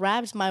Hermione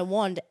grabbed my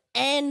wand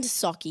and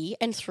Socky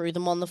and threw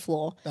them on the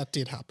floor. That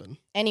did happen.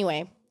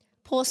 Anyway,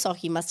 poor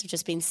Socky must have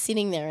just been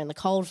sitting there in the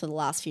cold for the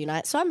last few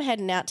nights, so I'm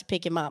heading out to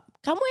pick him up.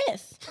 "Come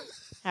with,"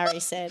 Harry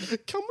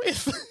said. Come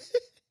with.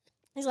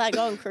 He's like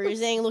going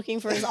cruising, looking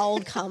for his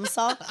old cum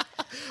sock.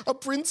 A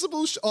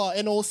principal...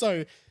 and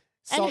also...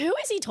 And who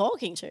is he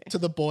talking to? To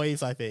the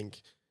boys, I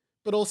think.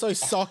 But also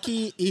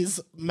Socky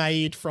is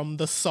made from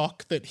the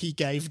sock that he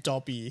gave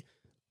Dobby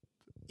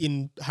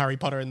in Harry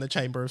Potter and the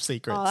Chamber of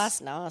Secrets. Oh,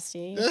 that's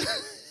nasty.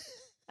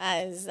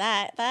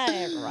 That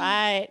ain't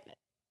right.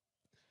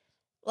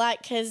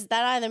 Like, because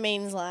that either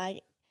means,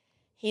 like,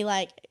 he,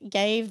 like,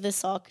 gave the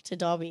sock to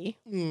Dobby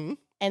and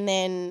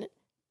then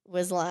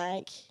was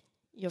like,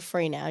 "You're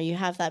free now. You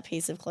have that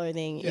piece of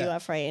clothing. You are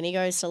free." And he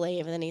goes to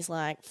leave and then he's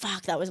like,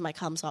 "Fuck, that was my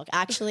cum sock.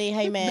 Actually,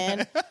 hey,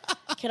 man,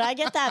 can I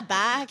get that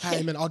back?"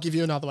 "Hey, man, I'll give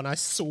you another one, I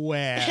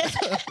swear."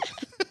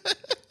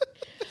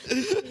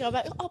 You go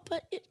back, "Oh,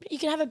 but you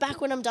can have it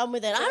back when I'm done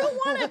with it." "I don't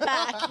want it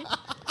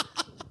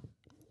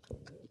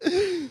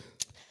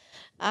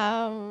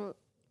back."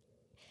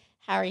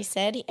 Harry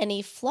said, and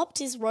he flopped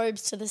his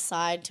robes to the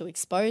side to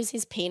expose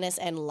his penis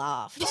and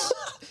laughed.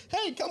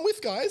 "Hey, come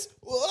with, guys."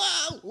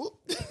 Whoa.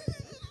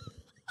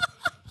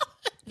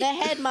 The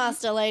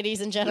headmaster, ladies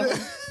and gentlemen.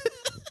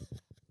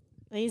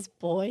 These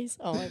boys,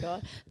 oh my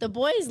God. The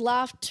boys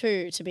laughed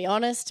too, to be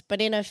honest,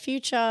 but in a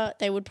future,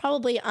 they would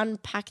probably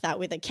unpack that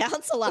with a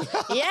counsellor.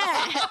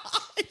 Yeah.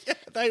 Yeah,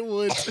 they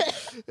would.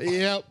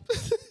 Yep.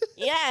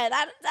 Yeah,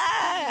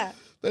 that.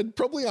 They'd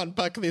probably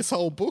unpack this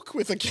whole book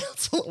with a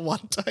counsellor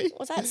one day.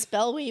 What's that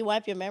spell where you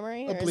wipe your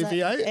memory? Or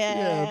Obliviate?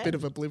 Yeah. A bit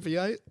of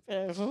obliviate.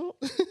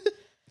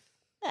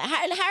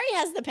 And Harry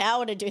has the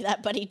power to do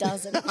that, but he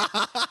doesn't.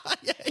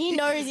 Yeah, He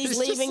knows he's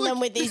leaving them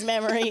with these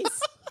memories.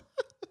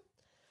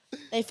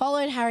 They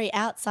followed Harry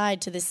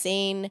outside to the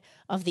scene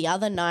of the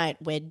other night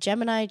where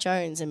Gemini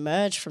Jones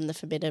emerged from the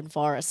Forbidden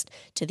Forest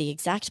to the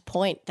exact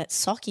point that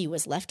Socky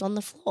was left on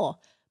the floor.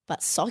 But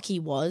Socky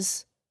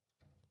was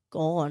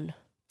gone.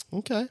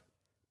 Okay.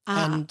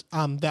 And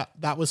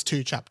that was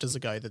 2 chapters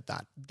ago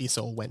that this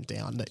all went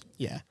down.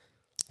 Yeah.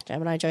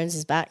 Gemini Jones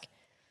is back.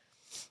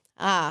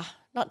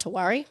 Not to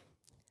worry.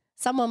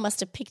 Someone must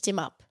have picked him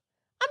up.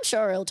 I'm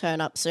sure he'll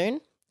turn up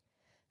soon.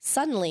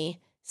 Suddenly,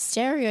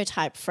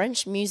 stereotype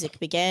French music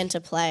began to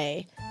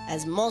play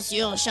as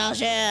Monsieur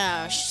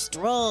Charger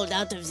strolled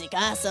out of the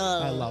castle.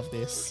 I love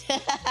this.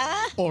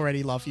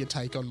 Already love your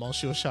take on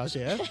Monsieur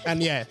Charger.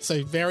 And yeah,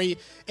 so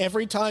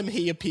every time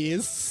he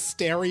appears,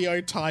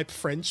 stereotype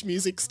French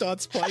music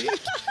starts playing.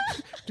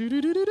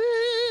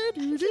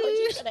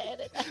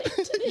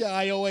 Yeah,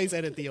 I always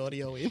edit the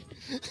audio in.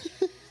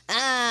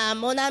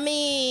 Mon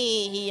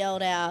ami, he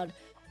yelled out.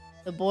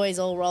 The boys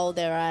all rolled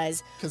their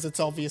eyes. Because it's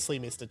obviously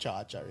Mr.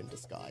 Charger in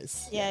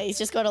disguise. Yeah, he's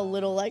just got a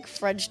little, like,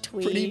 French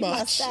tweed Pretty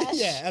much. mustache.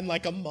 Yeah, and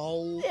like a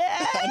mole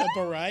and a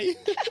beret.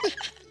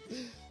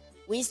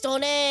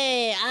 Winston,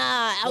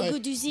 how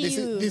good to see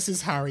you. This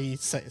is Harry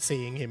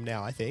seeing him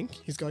now, I think.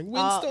 He's going,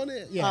 Winston.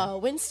 Yeah. Oh,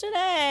 Winston,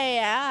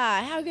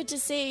 how good to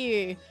see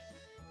you.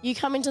 You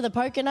coming to the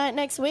poker night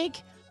next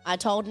week? I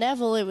told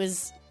Neville it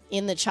was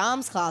in the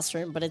Charms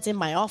classroom, but it's in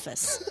my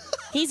office.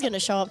 He's going to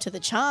show up to the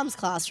Charms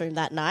classroom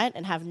that night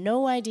and have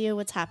no idea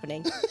what's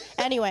happening.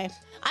 Anyway,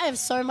 I have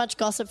so much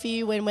gossip for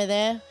you when we're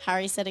there,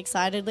 Harry said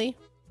excitedly.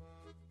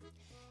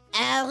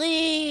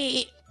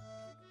 Harry!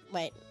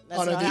 Wait,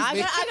 that's not I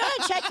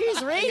got to check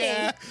who's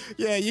reading.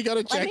 Yeah, you got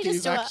to check me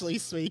who's just actually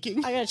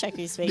speaking. I got to check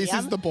who's speaking. This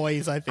is the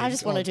boys, I think. I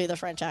just want to do the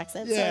French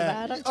accent so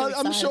bad.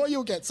 I'm sure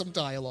you'll get some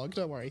dialogue,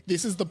 don't worry.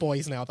 This is the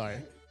boys now, though.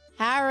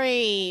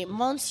 Harry,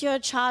 Monsieur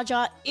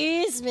Charger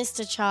is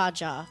Mr.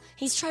 Charger.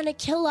 He's trying to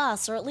kill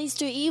us or at least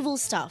do evil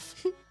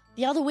stuff.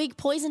 The other week,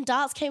 poison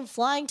darts came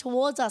flying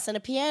towards us and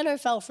a piano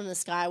fell from the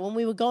sky when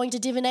we were going to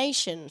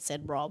divination,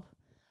 said Rob.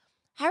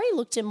 Harry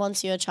looked at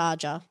Monsieur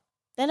Charger,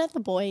 then at the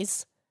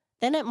boys,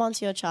 then at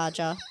Monsieur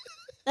Charger,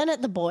 then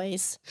at the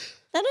boys,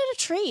 then at a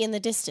tree in the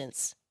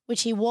distance,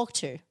 which he walked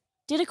to,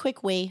 did a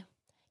quick wee,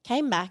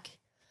 came back,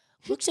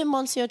 looked at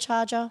Monsieur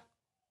Charger,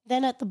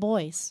 then at the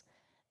boys.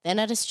 Then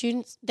a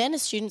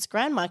student's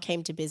grandma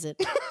came to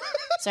visit.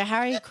 So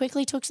Harry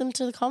quickly took them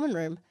to the common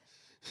room.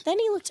 Then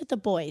he looked at the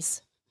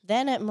boys.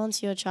 Then at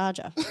Monsieur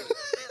Charger.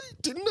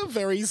 Didn't a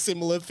very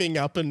similar thing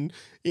happen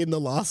in the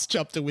last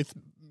chapter with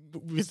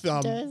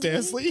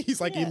Dursley?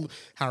 He's like,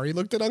 Harry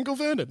looked at Uncle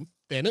Vernon.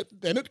 Then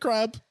at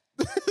Crabbe.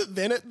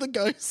 Then at the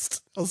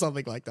ghost. Or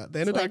something like that.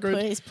 Then at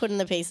Hagrid. He's putting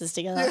the pieces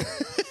together.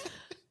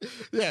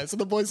 Yeah, so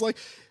the boy's like,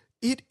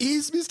 It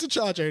is Mr.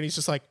 Charger. And he's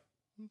just like,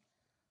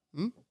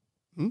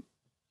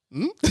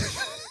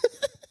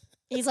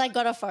 He's like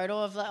got a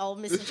photo of the old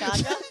Mr.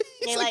 Charger.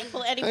 He like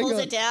pulls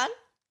it down,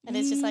 and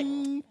it's just like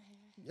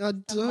I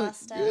don't.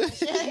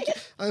 mustache.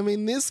 I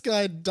mean, this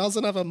guy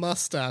doesn't have a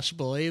mustache,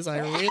 boys. I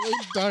really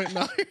don't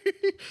know.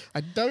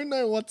 I don't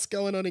know what's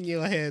going on in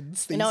your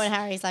heads. You know when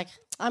Harry's like,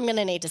 I'm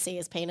gonna need to see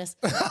his penis.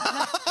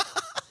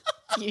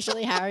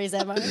 Usually Harry's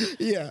MO.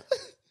 Yeah.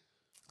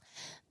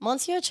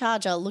 Monsieur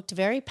Charger looked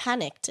very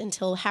panicked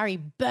until Harry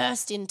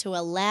burst into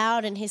a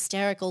loud and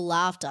hysterical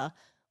laughter.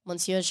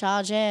 Monsieur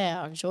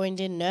Charger joined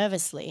in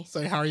nervously.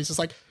 So Harry's just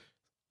like,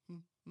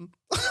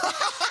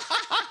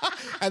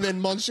 and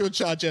then Monsieur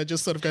Charger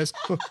just sort of goes,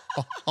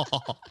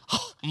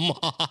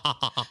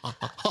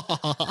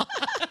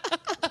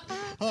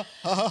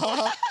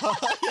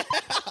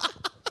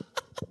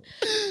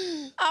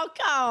 Oh,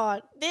 come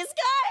on. This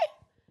guy?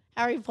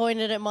 Harry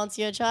pointed at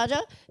Monsieur Charger.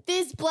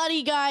 This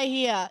bloody guy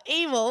here.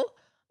 Evil.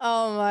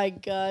 Oh, my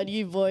God.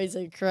 You boys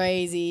are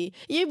crazy.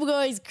 You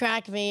boys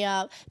crack me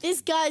up.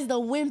 This guy's the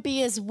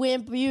wimpiest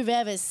wimp you've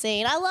ever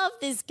seen. I love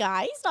this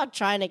guy. He's not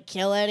trying to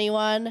kill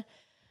anyone.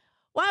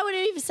 Why would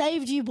he have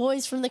saved you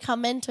boys from the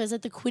Commenters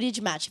at the Quidditch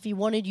match if he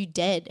wanted you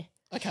dead?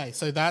 okay,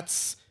 so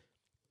that's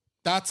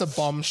a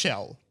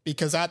bombshell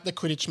because at the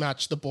Quidditch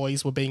match, the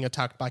boys were being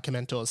attacked by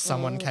Commentors.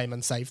 Someone came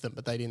and saved them,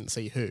 but they didn't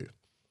see who.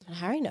 And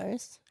Harry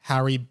knows.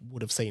 Harry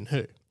would have seen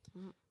who.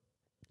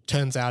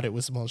 Turns out it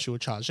was Monsieur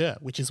Charger,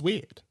 which is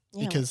weird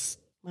because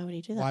Why would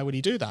he do that? why would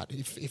he do that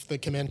if the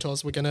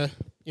Commentors were going to,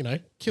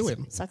 kill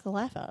him? Suck the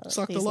life out of it.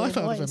 Suck the life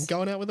out of him,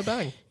 going out with a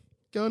bang,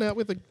 going out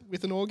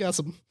with an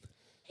orgasm.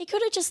 He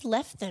could have just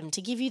left them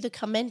to give you the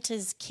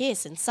Commenter's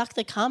kiss and suck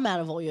the cum out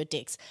of all your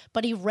dicks,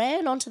 but he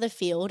ran onto the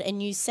field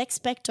and used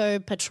Sexpecto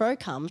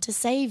Patrocum to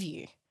save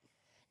you.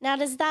 Now,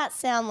 does that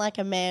sound like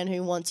a man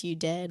who wants you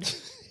dead?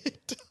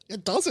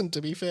 It doesn't,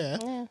 to be fair.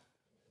 Yeah.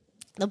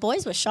 The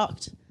boys were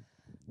shocked.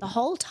 The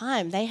whole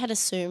time they had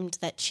assumed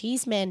that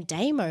Cheeseman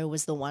Damo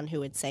was the one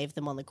who had saved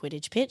them on the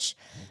Quidditch pitch,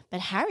 but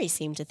Harry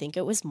seemed to think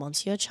it was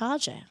Monsieur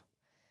Charger.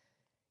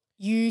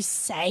 You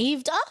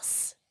saved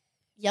us?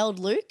 Yelled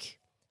Luke.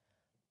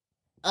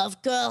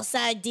 Of course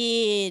I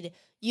did.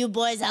 You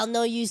boys are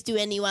no use to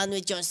anyone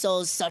with your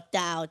souls sucked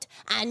out.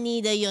 I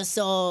need your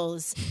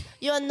souls.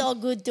 You're no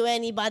good to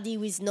anybody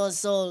with no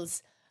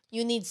souls.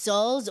 You need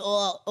souls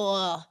or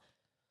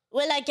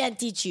well, I can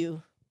teach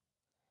you.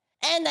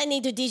 And I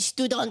need to teach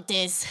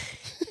studentes.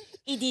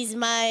 It is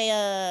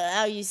my,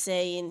 how you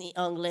say in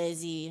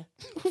Inglese,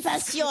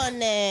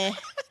 passione.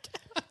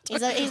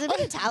 He's a bit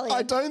Italian.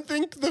 I don't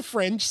think the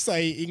French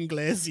say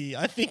inglesi.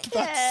 I think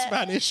that's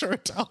Spanish or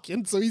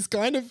Italian. So he's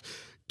kind of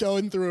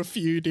going through a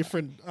few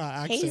different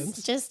accents.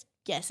 He's just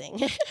guessing.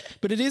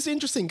 But it is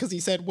interesting because he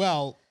said,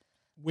 well,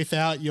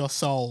 without your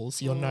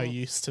souls, you're no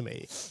use to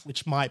me,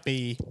 which might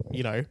be,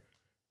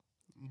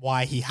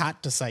 why he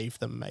had to save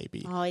them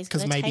maybe. Oh, he's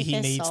because gonna maybe take he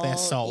their needs their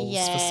soul.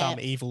 souls for Yeah. some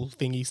evil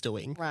thing he's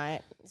doing. Right.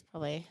 It's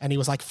probably. And he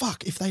was like,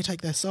 fuck, if they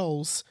take their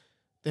souls,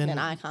 then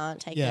I can't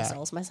take Yeah. their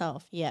souls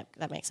myself. Yep,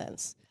 that makes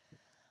sense.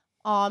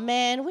 Oh,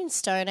 man,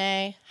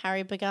 Winstone,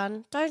 Harry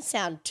begun. Don't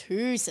sound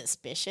too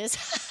suspicious.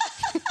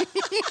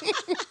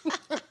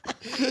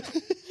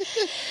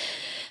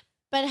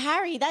 But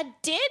Harry,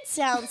 that did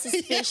sound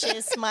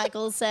suspicious,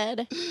 Michael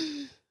said.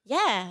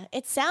 Yeah,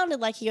 it sounded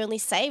like he only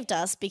saved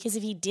us because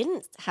if he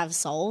didn't have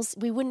souls,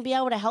 we wouldn't be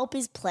able to help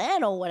his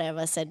plan or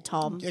whatever, said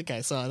Tom.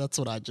 Okay, so that's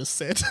what I just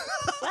said.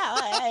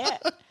 Wow,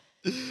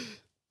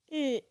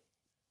 yeah.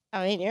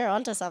 I mean, you're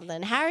onto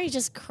something. Harry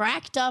just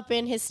cracked up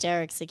in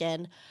hysterics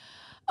again.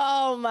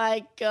 Oh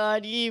my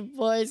God, you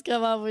boys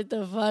come up with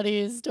the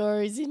funniest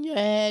stories in your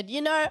head. I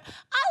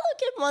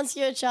look at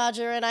Monsieur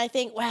Charger and I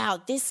think, wow,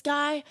 this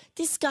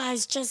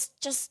guy's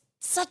just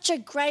such a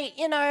great,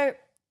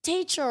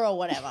 teacher or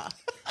whatever.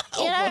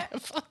 Whatever.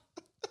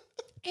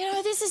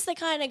 This is the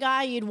kind of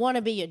guy you'd want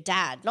to be your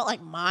dad. Not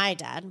like my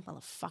dad,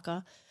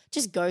 motherfucker.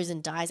 Just goes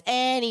and dies.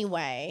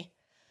 Anyway,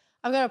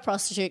 I've got a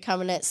prostitute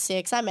coming at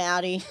 6. I'm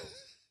outie.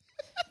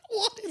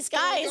 What is This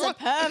guy is a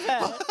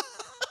pervert.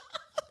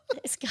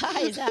 This guy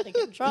is out of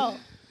control.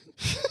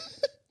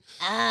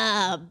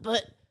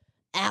 But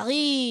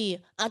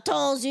Harry,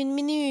 attends une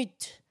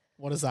minute.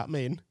 What does that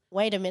mean?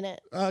 Wait a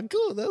minute.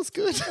 Good, that was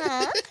good.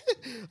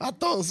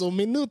 Attends une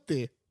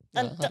minute.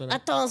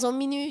 Attends une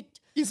minute.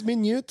 Is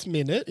minute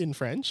minute in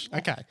French?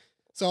 Okay.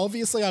 So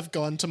obviously I've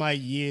gone to my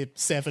year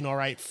 7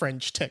 or 8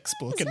 French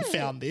textbook and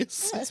found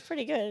this. That's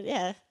pretty good,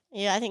 yeah.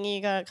 Yeah, I think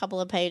you got a couple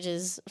of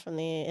pages from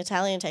the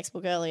Italian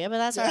textbook earlier, but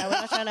that's all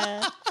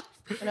right.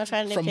 We're not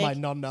trying to From nitpick. my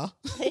nonna.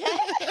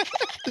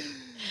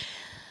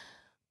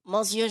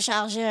 Monsieur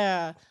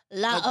Charger,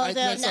 la other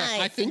night.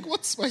 I think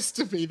what's supposed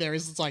to be there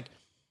is it's like,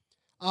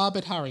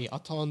 but Harry,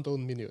 attends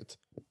une minute.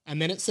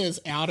 And then it says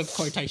out of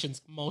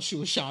quotations,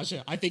 Monsieur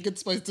Charger. I think it's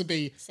supposed to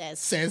be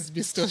says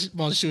Mr.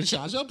 Monsieur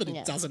Charger, but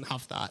it doesn't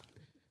have that.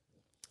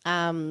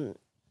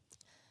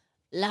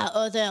 La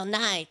other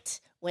night,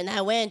 when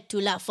I went to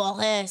La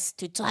Forest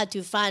to try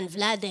to find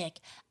Vladek,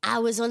 I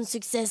was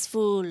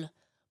unsuccessful.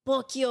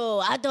 Pokio,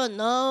 I don't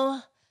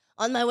know.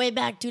 On my way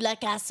back to la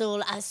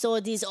castle, I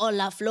saw this on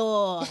la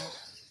floor.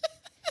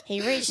 He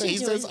reached He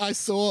into says, his... I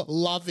saw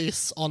la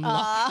this on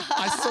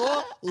I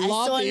saw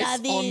la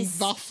this on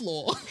the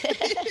floor.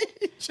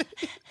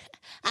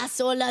 I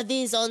saw la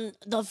this on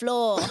the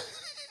floor.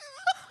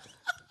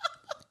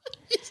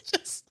 It's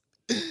just...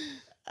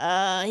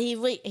 He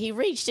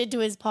reached into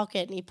his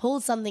pocket and he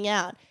pulled something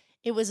out.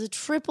 It was a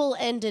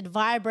triple-ended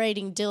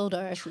vibrating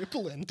dildo.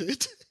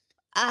 Triple-ended?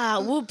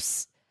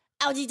 Whoops.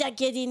 How did that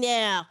get in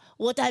there?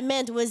 What I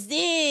meant was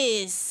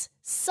this.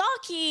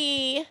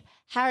 Socky!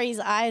 Harry's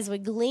eyes were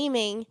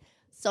gleaming.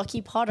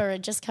 Socky Potter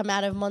had just come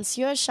out of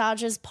Monsieur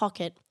Charger's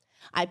pocket.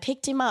 I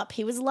picked him up.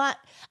 He was lying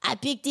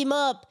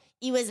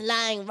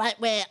right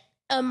where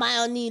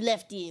Hermione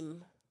left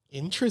him.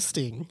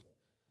 Interesting.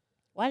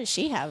 Why does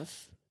she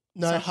have...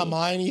 No, Socky?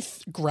 Hermione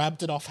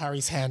grabbed it off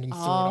Harry's hand and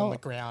threw it on the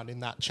ground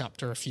in that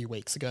chapter a few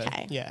weeks ago.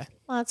 Okay. Yeah.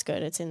 Well, that's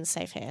good. It's in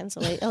safe hands.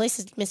 At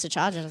least Mr.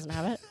 Charger doesn't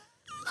have it.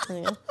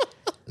 Anyway.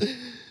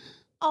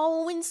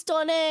 Oh,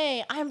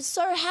 Winstone, I'm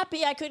so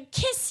happy I could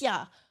kiss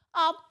ya.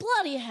 Oh,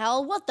 bloody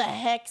hell, what the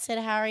heck, said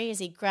Harry as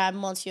he grabbed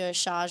Monsieur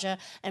Charger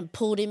and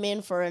pulled him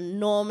in for an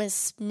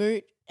enormous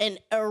an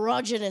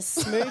erogenous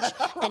smooch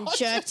and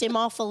jerked him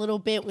off a little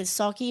bit with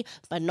Socky,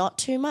 but not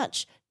too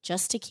much,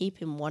 just to keep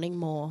him wanting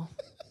more.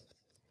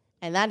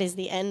 And that is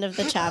the end of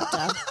the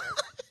chapter.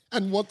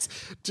 And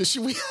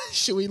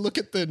should we look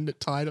at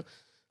the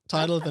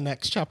title of the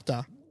next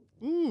chapter?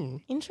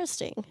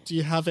 Interesting. Do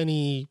you have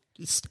any,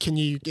 can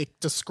you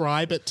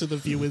describe it to the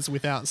viewers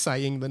without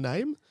saying the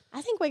name?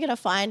 I think we're going to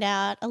find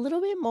out a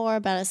little bit more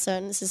about a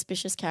certain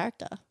suspicious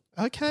character.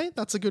 Okay,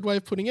 that's a good way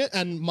of putting it.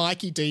 And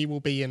Mikey D will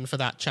be in for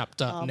that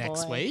chapter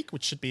next week,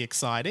 which should be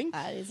exciting.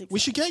 That is exciting. We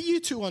should get you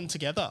two on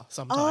together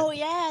sometime. Oh,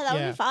 yeah, that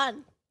would be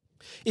fun.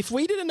 If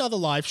we did another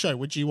live show,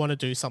 would you want to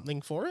do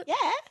something for it? Yeah.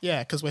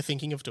 Yeah, because we're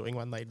thinking of doing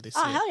one later this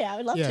year. Oh, hell yeah, I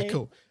would love to. Yeah,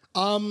 cool.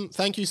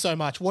 Thank you so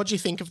much. What do you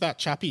think of that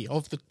chappie,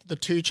 of the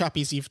two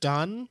chappies you've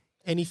done?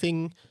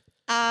 Anything,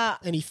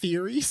 any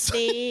theories?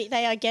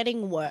 They are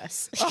getting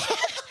worse.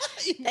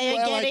 They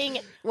are getting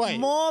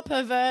more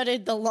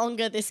perverted the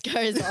longer this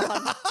goes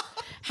on.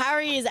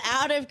 Harry is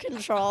out of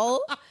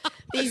control.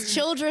 These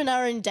children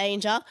are in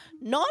danger,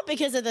 not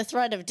because of the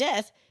threat of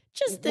death,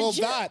 just the...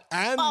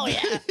 Oh,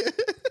 yeah.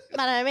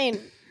 But I mean,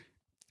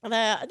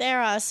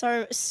 there are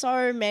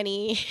so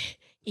many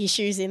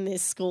issues in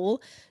this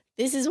school.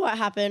 This is what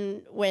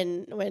happened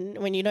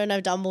when you don't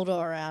have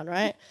Dumbledore around,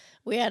 right?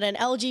 We had an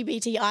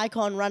LGBT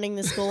icon running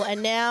the school,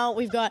 and now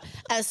we've got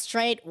a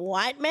straight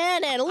white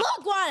man, and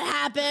look what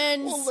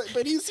happens. Well,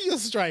 but is he a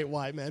straight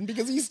white man?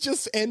 Because he's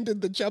just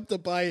ended the chapter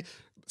by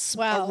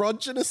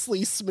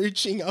erogeously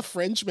smooching a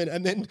Frenchman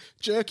and then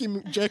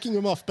jerking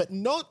him off, but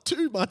not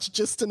too much,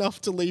 just enough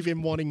to leave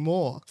him wanting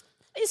more.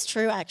 It's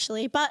true,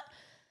 actually. But,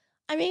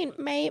 I mean,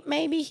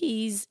 maybe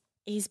he's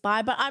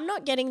bi, but I'm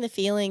not getting the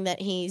feeling that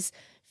he's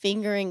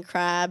fingering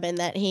Crab and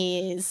that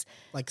he is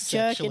like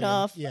jerking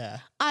off. Yeah.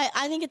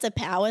 I think it's a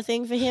power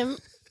thing for him.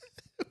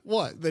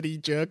 What? That he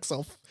jerks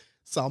off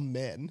some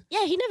men?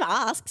 Yeah, he never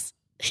asks.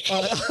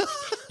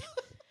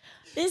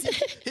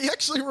 He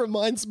actually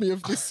reminds me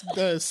of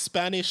the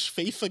Spanish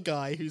FIFA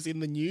guy who's in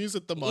the news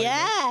at the moment.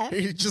 Yeah.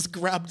 Who just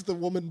grabbed the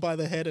woman by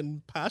the head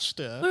and pashed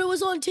her. But it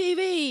was on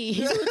TV.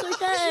 So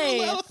it's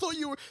okay.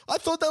 I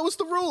thought that was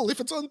the rule. If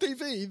it's on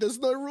TV, there's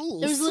no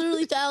rules. There was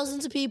literally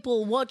thousands of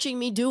people watching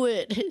me do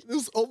it. It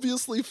was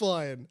obviously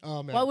fine.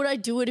 Oh, man. Why would I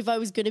do it if I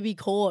was going to be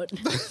caught?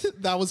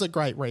 That was a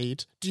great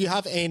read. Do you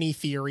have any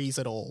theories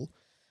at all?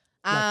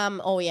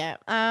 Anything.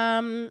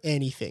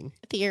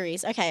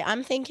 Theories. Okay,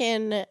 I'm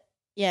thinking...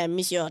 Yeah,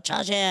 Monsieur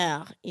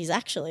Charger is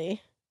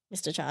actually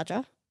Mr.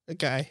 Charger.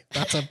 Okay,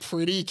 that's a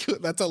pretty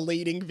good, that's a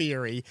leading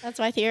theory. That's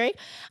my theory.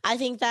 I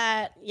think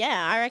that,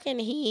 I reckon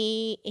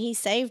he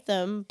saved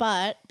them,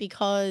 but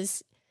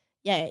because,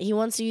 he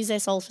wants to use their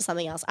souls for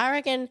something else. I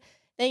reckon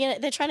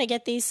they're trying to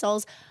get these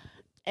souls,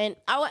 and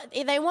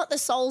they want the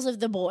souls of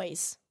the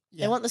boys.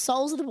 Yeah. They want the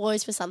souls of the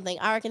boys for something.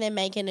 I reckon they're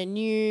making a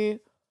new...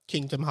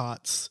 Kingdom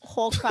Hearts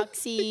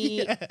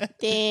Horcruxy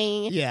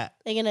thing. Yeah.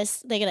 They're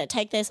gonna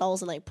take their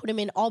souls and like put them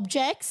in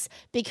objects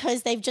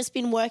because they've just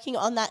been working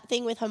on that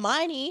thing with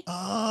Hermione.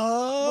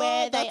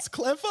 Oh, that's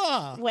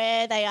clever.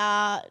 Where they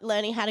are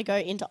learning how to go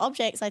into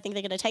objects. I think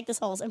they're gonna take the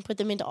souls and put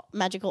them into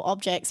magical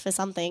objects for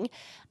something.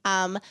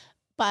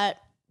 But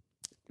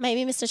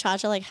maybe Mr.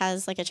 Charger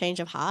has a change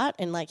of heart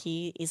and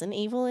he isn't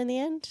evil in the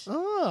end.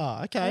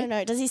 Oh, okay. I don't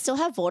know. Does he still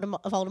have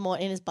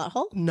Voldemort in his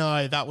butthole?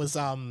 No, that was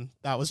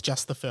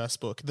just the first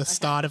book. The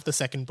start of the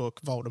second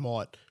book,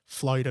 Voldemort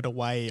floated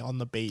away on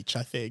the beach,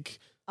 I think.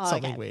 Oh,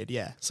 something weird,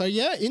 yeah. So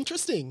yeah,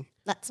 interesting.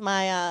 That's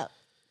my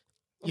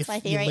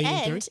theory.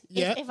 And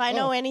if I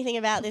know anything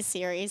about this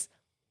series,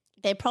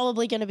 they're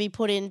probably going to be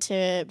put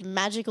into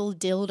magical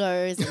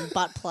dildos and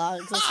butt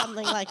plugs or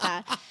something like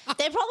that.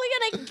 They're probably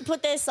going to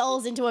put their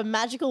souls into a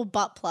magical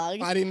butt plug.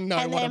 I didn't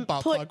know what a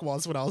butt plug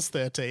was when I was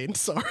 13.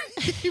 Sorry,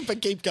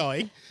 but keep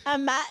going.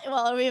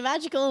 It'll be a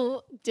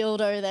magical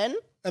dildo then.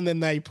 And then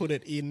they put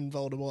it in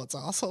Voldemort's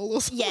asshole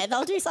or something. Yeah,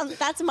 they'll do something.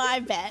 That's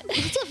my bet.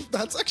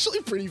 That's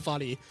actually pretty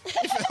funny.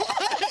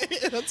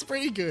 That's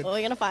pretty good. Well, we're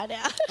going to find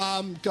out.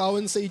 Go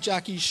and see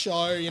Jackie's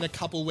show in a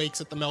couple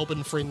weeks at the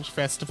Melbourne Fringe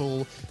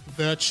Festival,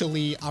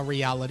 virtually a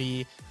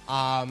reality.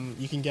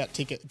 You can get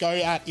tickets. Go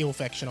at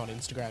Illfection on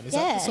Instagram. Is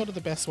that sort of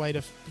the best way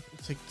to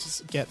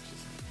just get...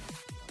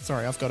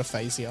 Sorry, I've got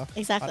aphasia.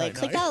 Exactly.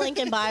 Click that link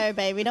in bio,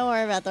 baby. Don't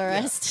worry about the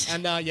rest. Yeah.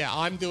 And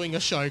I'm doing a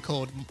show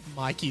called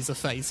Mikey's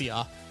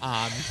Aphasia.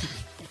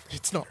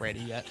 It's not ready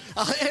yet.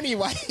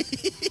 Anyway,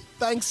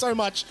 thanks so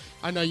much.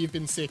 I know you've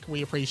been sick.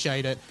 We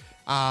appreciate it.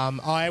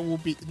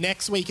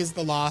 Next week is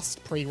the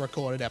last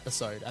pre-recorded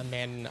episode, and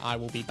then I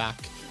will be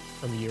back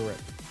from Europe.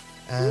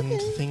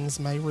 And things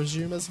may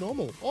resume as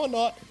normal. Or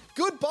not.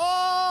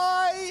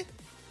 Goodbye,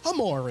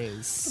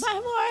 Amores. Goodbye,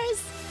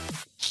 Amores.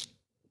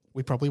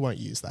 We probably won't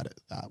use that,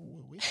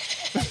 will we?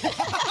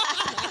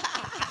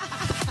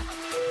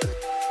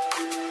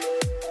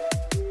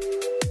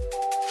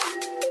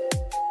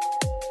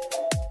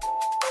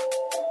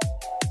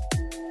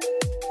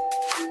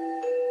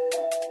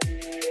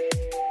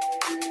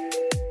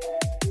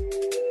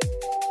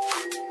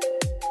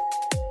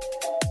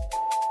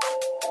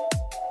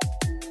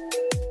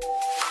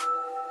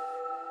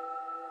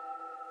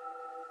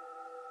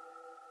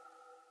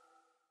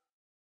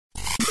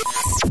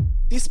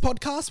 This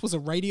podcast was a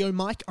Radio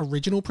Mike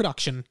original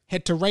production.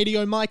 Head to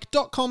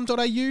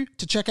radiomike.com.au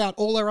to check out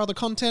all our other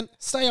content,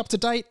 stay up to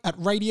date at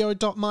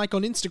radio.mike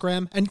on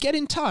Instagram, and get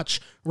in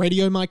touch,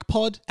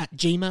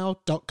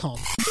 radiomikepod@gmail.com.